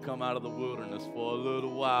love to come out of the wilderness for a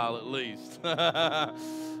little while at least?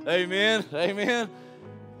 Amen. Amen.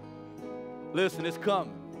 Listen, it's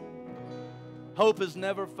coming. Hope has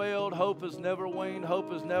never failed. Hope has never waned.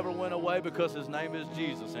 Hope has never went away, because his name is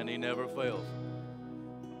Jesus and he never fails.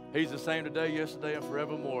 He's the same today, yesterday, and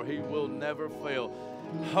forevermore. He will never fail.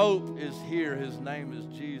 Hope is here. His name is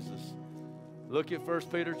Jesus. Look at 1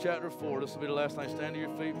 Peter chapter 4. This will be the last thing. Stand to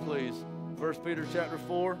your feet, please. 1 Peter chapter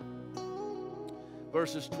 4,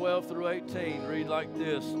 verses 12 through 18. Read like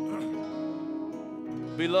this.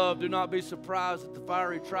 Beloved, do not be surprised at the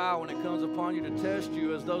fiery trial when it comes upon you to test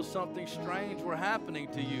you as though something strange were happening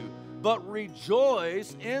to you. But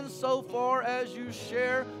rejoice insofar as you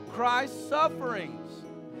share Christ's sufferings,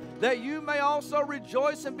 that you may also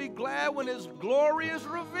rejoice and be glad when his glory is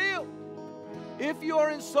revealed. If you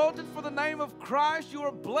are insulted for the name of Christ, you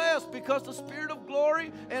are blessed, because the Spirit of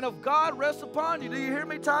glory and of God rests upon you. Do you hear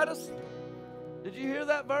me, Titus? Did you hear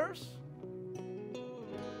that verse?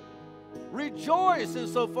 Rejoice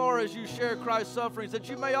insofar as you share Christ's sufferings, that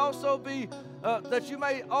you may also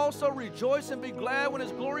rejoice and be glad when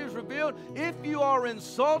his glory is revealed. If you are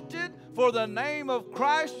insulted for the name of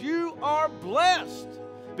Christ, you are blessed,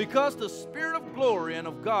 because the Spirit of glory and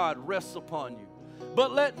of God rests upon you.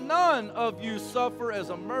 But let none of you suffer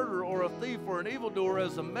as a murderer or a thief or an evildoer,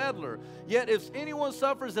 as a meddler. Yet if anyone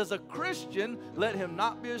suffers as a Christian, let him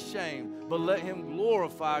not be ashamed, but let him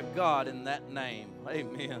glorify God in that name.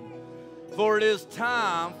 Amen. For it is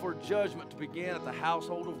time for judgment to begin at the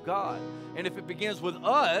household of God. And if it begins with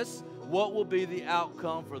us, what will be the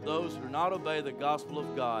outcome for those who do not obey the gospel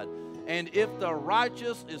of God? And if the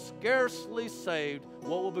righteous is scarcely saved,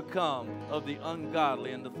 what will become of the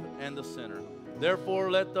ungodly and the sinner? Therefore,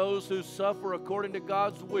 let those who suffer according to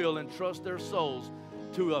God's will entrust their souls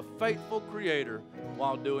to a faithful Creator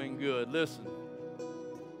while doing good. Listen,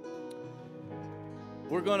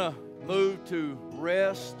 we're going to move to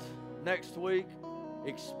rest next week,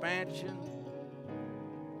 expansion.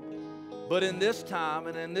 But in this time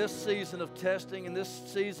and in this season of testing, in this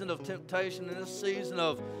season of temptation, in this season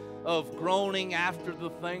of groaning after the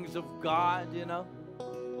things of God, you know,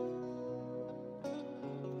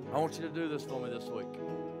 I want you to do this for me this week.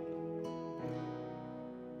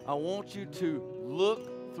 I want you to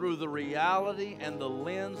look through the reality and the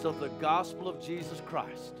lens of the gospel of Jesus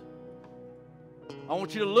Christ. I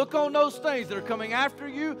want you to look on those things that are coming after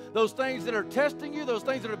you, those things that are testing you, those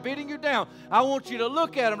things that are beating you down. I want you to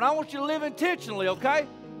look at them, and I want you to live intentionally, okay?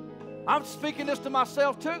 I'm speaking this to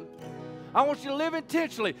myself too. I want you to live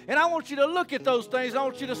intentionally, and I want you to look at those things. I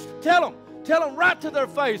want you to tell them. Tell them right to their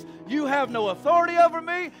face, you have no authority over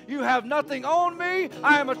me. You have nothing on me.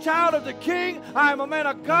 I am a child of the King. I am a man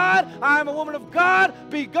of God. I am a woman of God.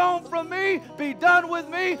 Be gone from me. Be done with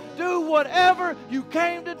me. Do whatever you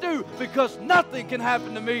came to do, because nothing can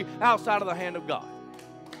happen to me outside of the hand of God.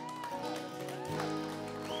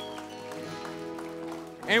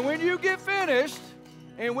 And when you get finished,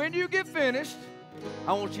 I want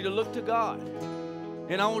you to look to God.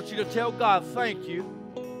 And I want you to tell God, thank you.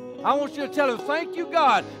 I want you to tell him, thank you,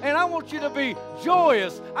 God. And I want you to be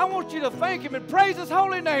joyous. I want you to thank him and praise his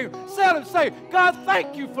holy name. Tell him, say, God,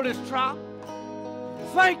 thank you for this trial.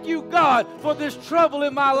 Thank you, God, for this trouble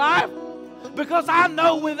in my life. Because I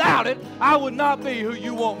know without it, I would not be who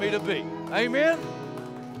you want me to be. Amen?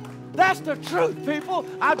 That's the truth, people.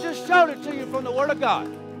 I just showed it to you from the Word of God.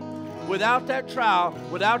 Without that trial,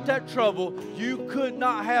 without that trouble, you could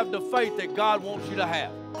not have the faith that God wants you to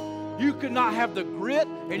have. You could not have the grit,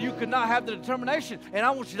 and you could not have the determination. And I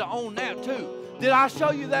want you to own that too. Did I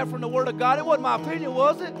show you that from the Word of God? It wasn't my opinion,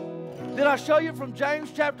 was it? Did I show you from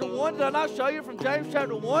James chapter 1? Did I not show you from James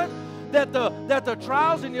chapter 1 that the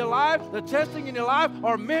trials in your life, the testing in your life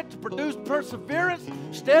are meant to produce perseverance,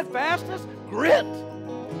 steadfastness, grit?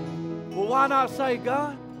 Well, why not say,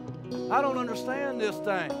 God, I don't understand this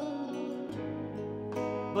thing,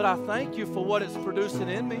 but I thank you for what it's producing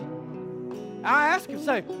in me. I ask him,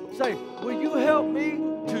 say, will you help me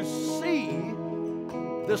to see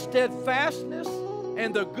the steadfastness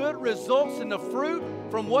and the good results and the fruit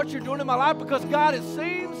from what you're doing in my life? Because, God, it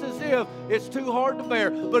seems as if it's too hard to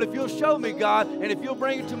bear. But if you'll show me, God, and if you'll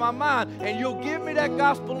bring it to my mind, and you'll give me that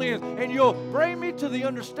gospel lens, and you'll bring me to the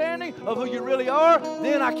understanding of who you really are,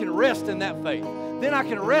 then I can rest in that faith. Then I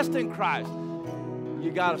can rest in Christ.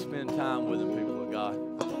 You got to spend time with him, people of God.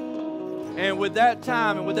 And with that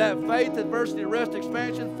time and with that faith, adversity, rest,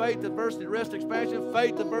 expansion, faith, adversity, rest, expansion,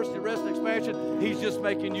 faith, adversity, rest, expansion, he's just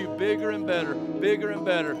making you bigger and better, greater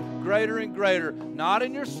and greater, not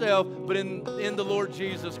in yourself, but in the Lord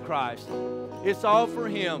Jesus Christ. It's all for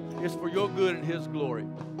him. It's for your good and his glory.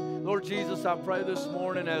 Lord Jesus, I pray this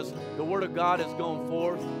morning as the word of God has gone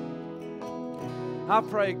forth, I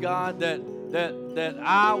pray, God, that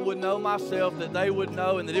I would know myself, that they would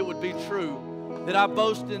know, and that it would be true, that I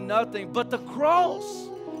boast in nothing but the cross.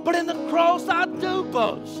 But in the cross I do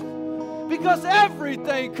boast, because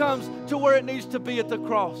everything comes to where it needs to be at the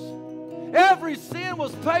cross. Every sin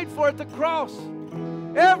was paid for at the cross.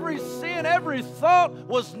 Every sin, every thought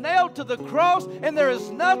was nailed to the cross, and there is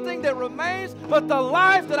nothing that remains but the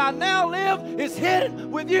life that I now live is hidden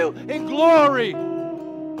with you in glory.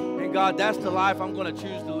 And God, that's the life I'm going to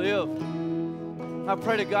choose to live. I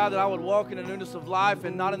pray to God that I would walk in the newness of life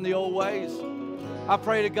and not in the old ways. I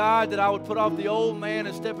pray to God that I would put off the old man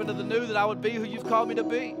and step into the new, that I would be who you've called me to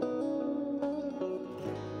be.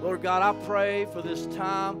 Lord God, I pray for this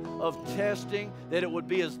time of testing, that it would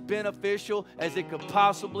be as beneficial as it could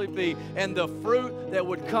possibly be. And the fruit that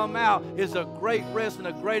would come out is a great rest and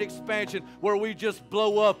a great expansion where we just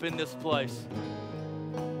blow up in this place.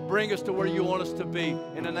 Bring us to where you want us to be.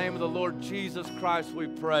 In the name of the Lord Jesus Christ we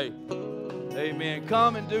pray. Amen.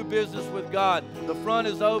 Come and do business with God. The front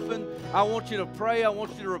is open. I want you to pray. I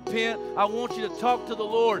want you to repent. I want you to talk to the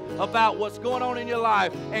Lord about what's going on in your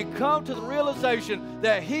life and come to the realization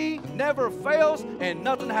that he never fails and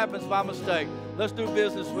nothing happens by mistake. Let's do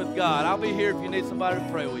business with God. I'll be here if you need somebody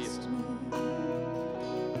to pray with you.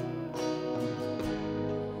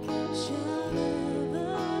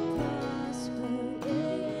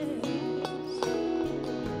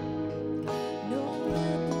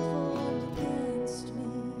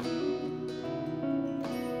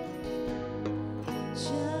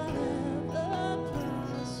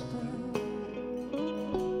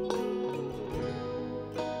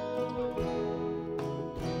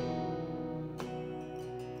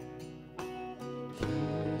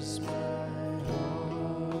 Spirit.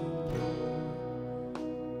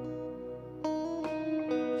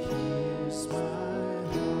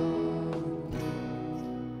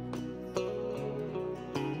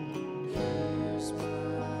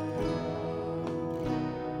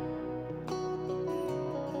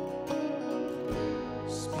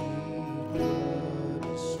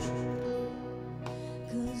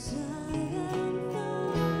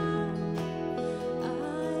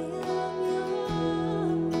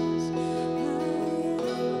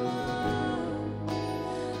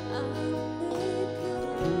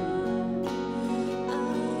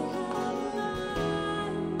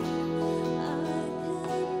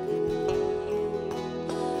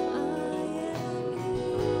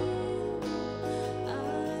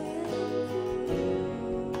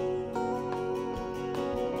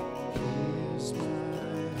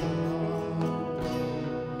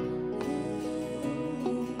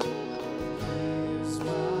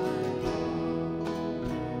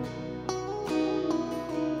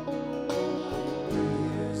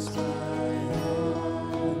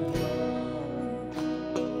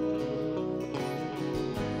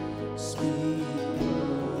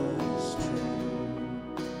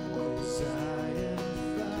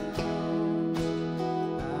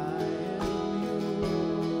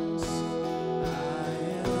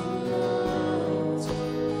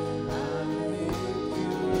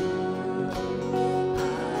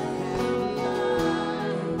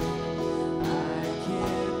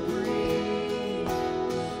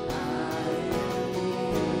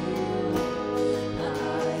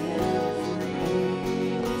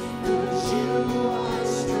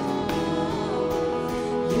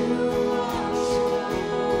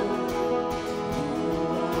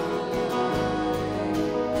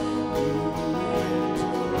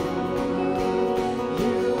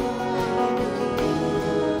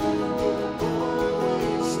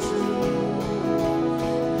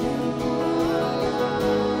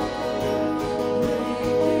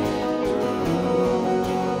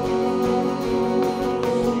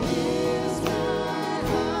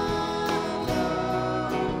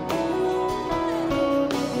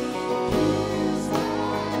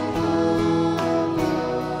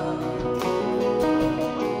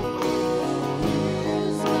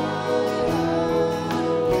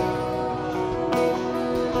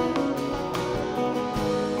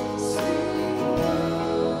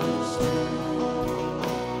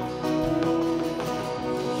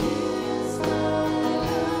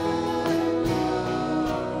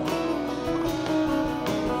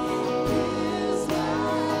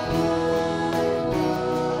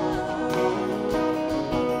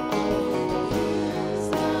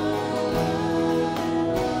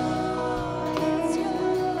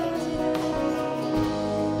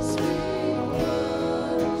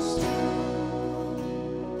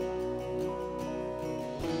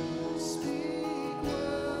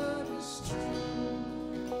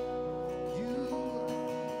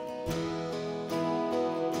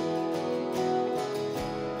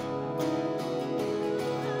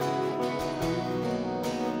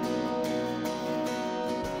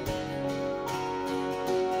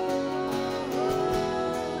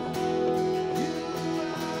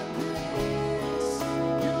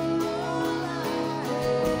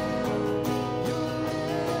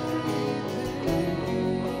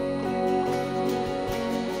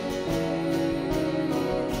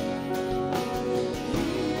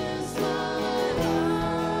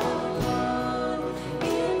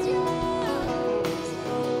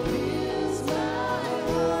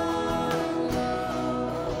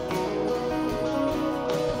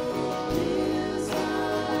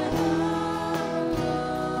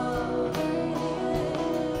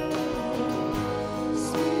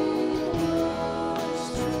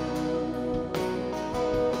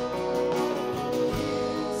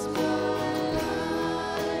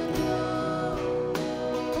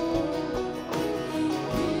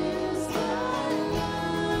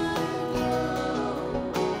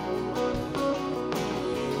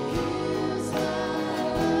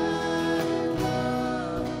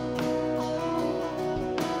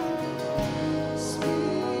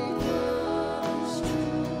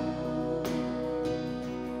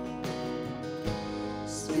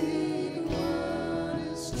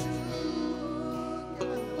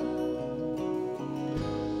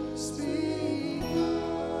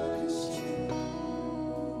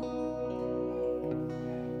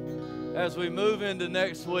 as we move into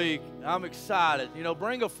next week, I'm excited. You know,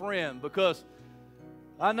 bring a friend, because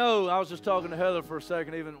I know I was just talking to Heather for a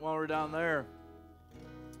second, even while we were down there.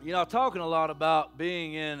 You know, talking a lot about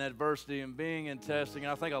being in adversity and being in testing,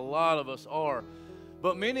 and I think a lot of us are.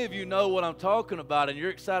 But many of you know what I'm talking about, and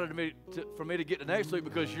you're excited for me to get to next week,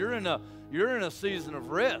 because you're in a season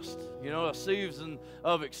of rest, you know, a season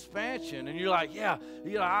of expansion, and you're like, yeah,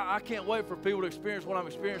 you know, I can't wait for people to experience what I'm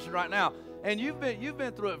experiencing right now. And you've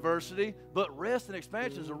been through adversity, but rest and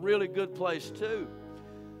expansion is a really good place too.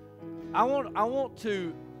 I want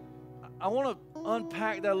to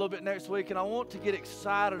unpack that a little bit next week, and I want to get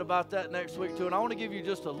excited about that next week too. And I want to give you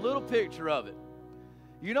just a little picture of it.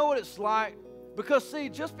 You know what it's like? Because see,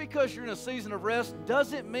 just because you're in a season of rest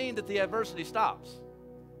doesn't mean that the adversity stops.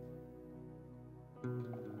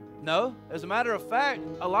 No, as a matter of fact,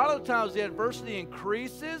 a lot of the times the adversity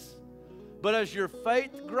increases, but as your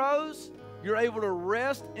faith grows, you're able to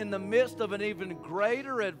rest in the midst of an even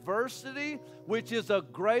greater adversity, which is a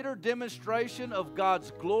greater demonstration of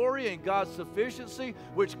God's glory and God's sufficiency,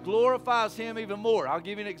 which glorifies Him even more. I'll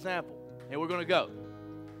give you an example, and we're going to go.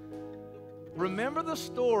 Remember the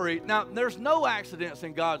story. Now, there's no accidents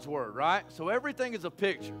in God's Word, right? So everything is a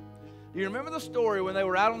picture. Do you remember the story when they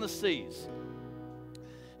were out on the seas?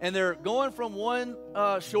 And they're going from one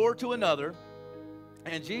shore to another,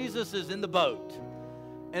 and Jesus is in the boat.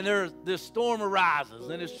 And this storm arises,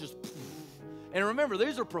 and it's just, and remember,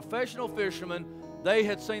 these are professional fishermen. They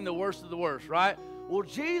had seen the worst of the worst, right? Well,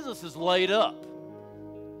 Jesus is laid up.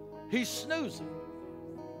 He's snoozing.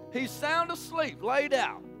 He's sound asleep, laid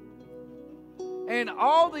out. And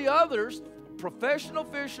all the others, professional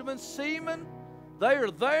fishermen, seamen, they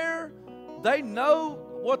are there. They know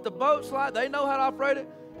what the boat's like. They know how to operate it,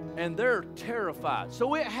 and they're terrified.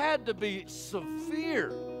 So it had to be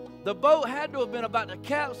severe. The boat had to have been about to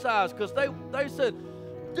capsize, because they said,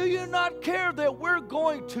 do you not care that we're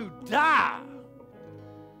going to die?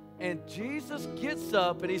 And Jesus gets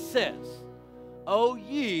up and He says, O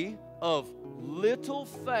ye of little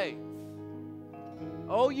faith.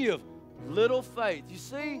 O ye of little faith. You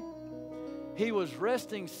see, He was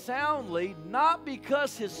resting soundly, not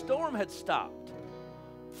because His storm had stopped.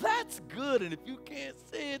 That's good, and if you can't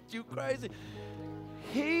see it, you crazy.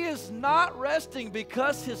 He is not resting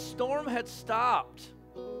because His storm had stopped.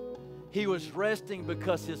 He was resting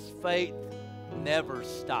because His faith never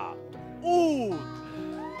stopped. Ooh,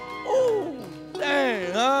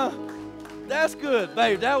 dang, huh? That's good,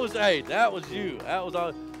 babe. That was you. That was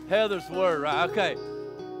all Heather's word, right? Okay,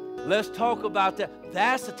 let's talk about that.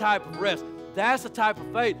 That's the type of rest. That's the type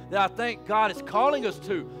of faith that I think God is calling us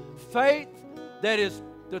to. Faith that is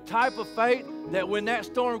the type of faith that when that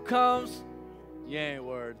storm comes, you ain't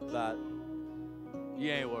worried about it.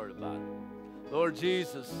 You ain't worried about it. Lord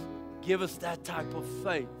Jesus, give us that type of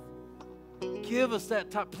faith. Give us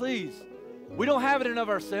that type, please. We don't have it in of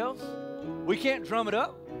ourselves. We can't drum it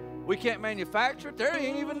up. We can't manufacture it. There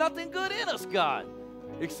ain't even nothing good in us, God,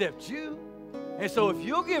 except You. And so if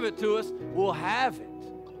You'll give it to us, we'll have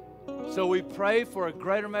it. So we pray for a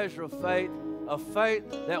greater measure of faith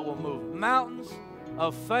that will move mountains,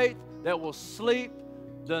 of faith that will sleep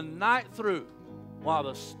the night through while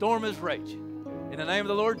the storm is raging. In the name of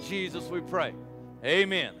the Lord Jesus, we pray.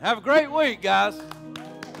 Amen. Have a great week, guys.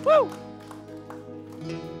 Woo!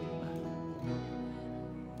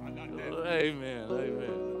 Amen.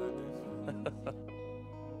 Amen.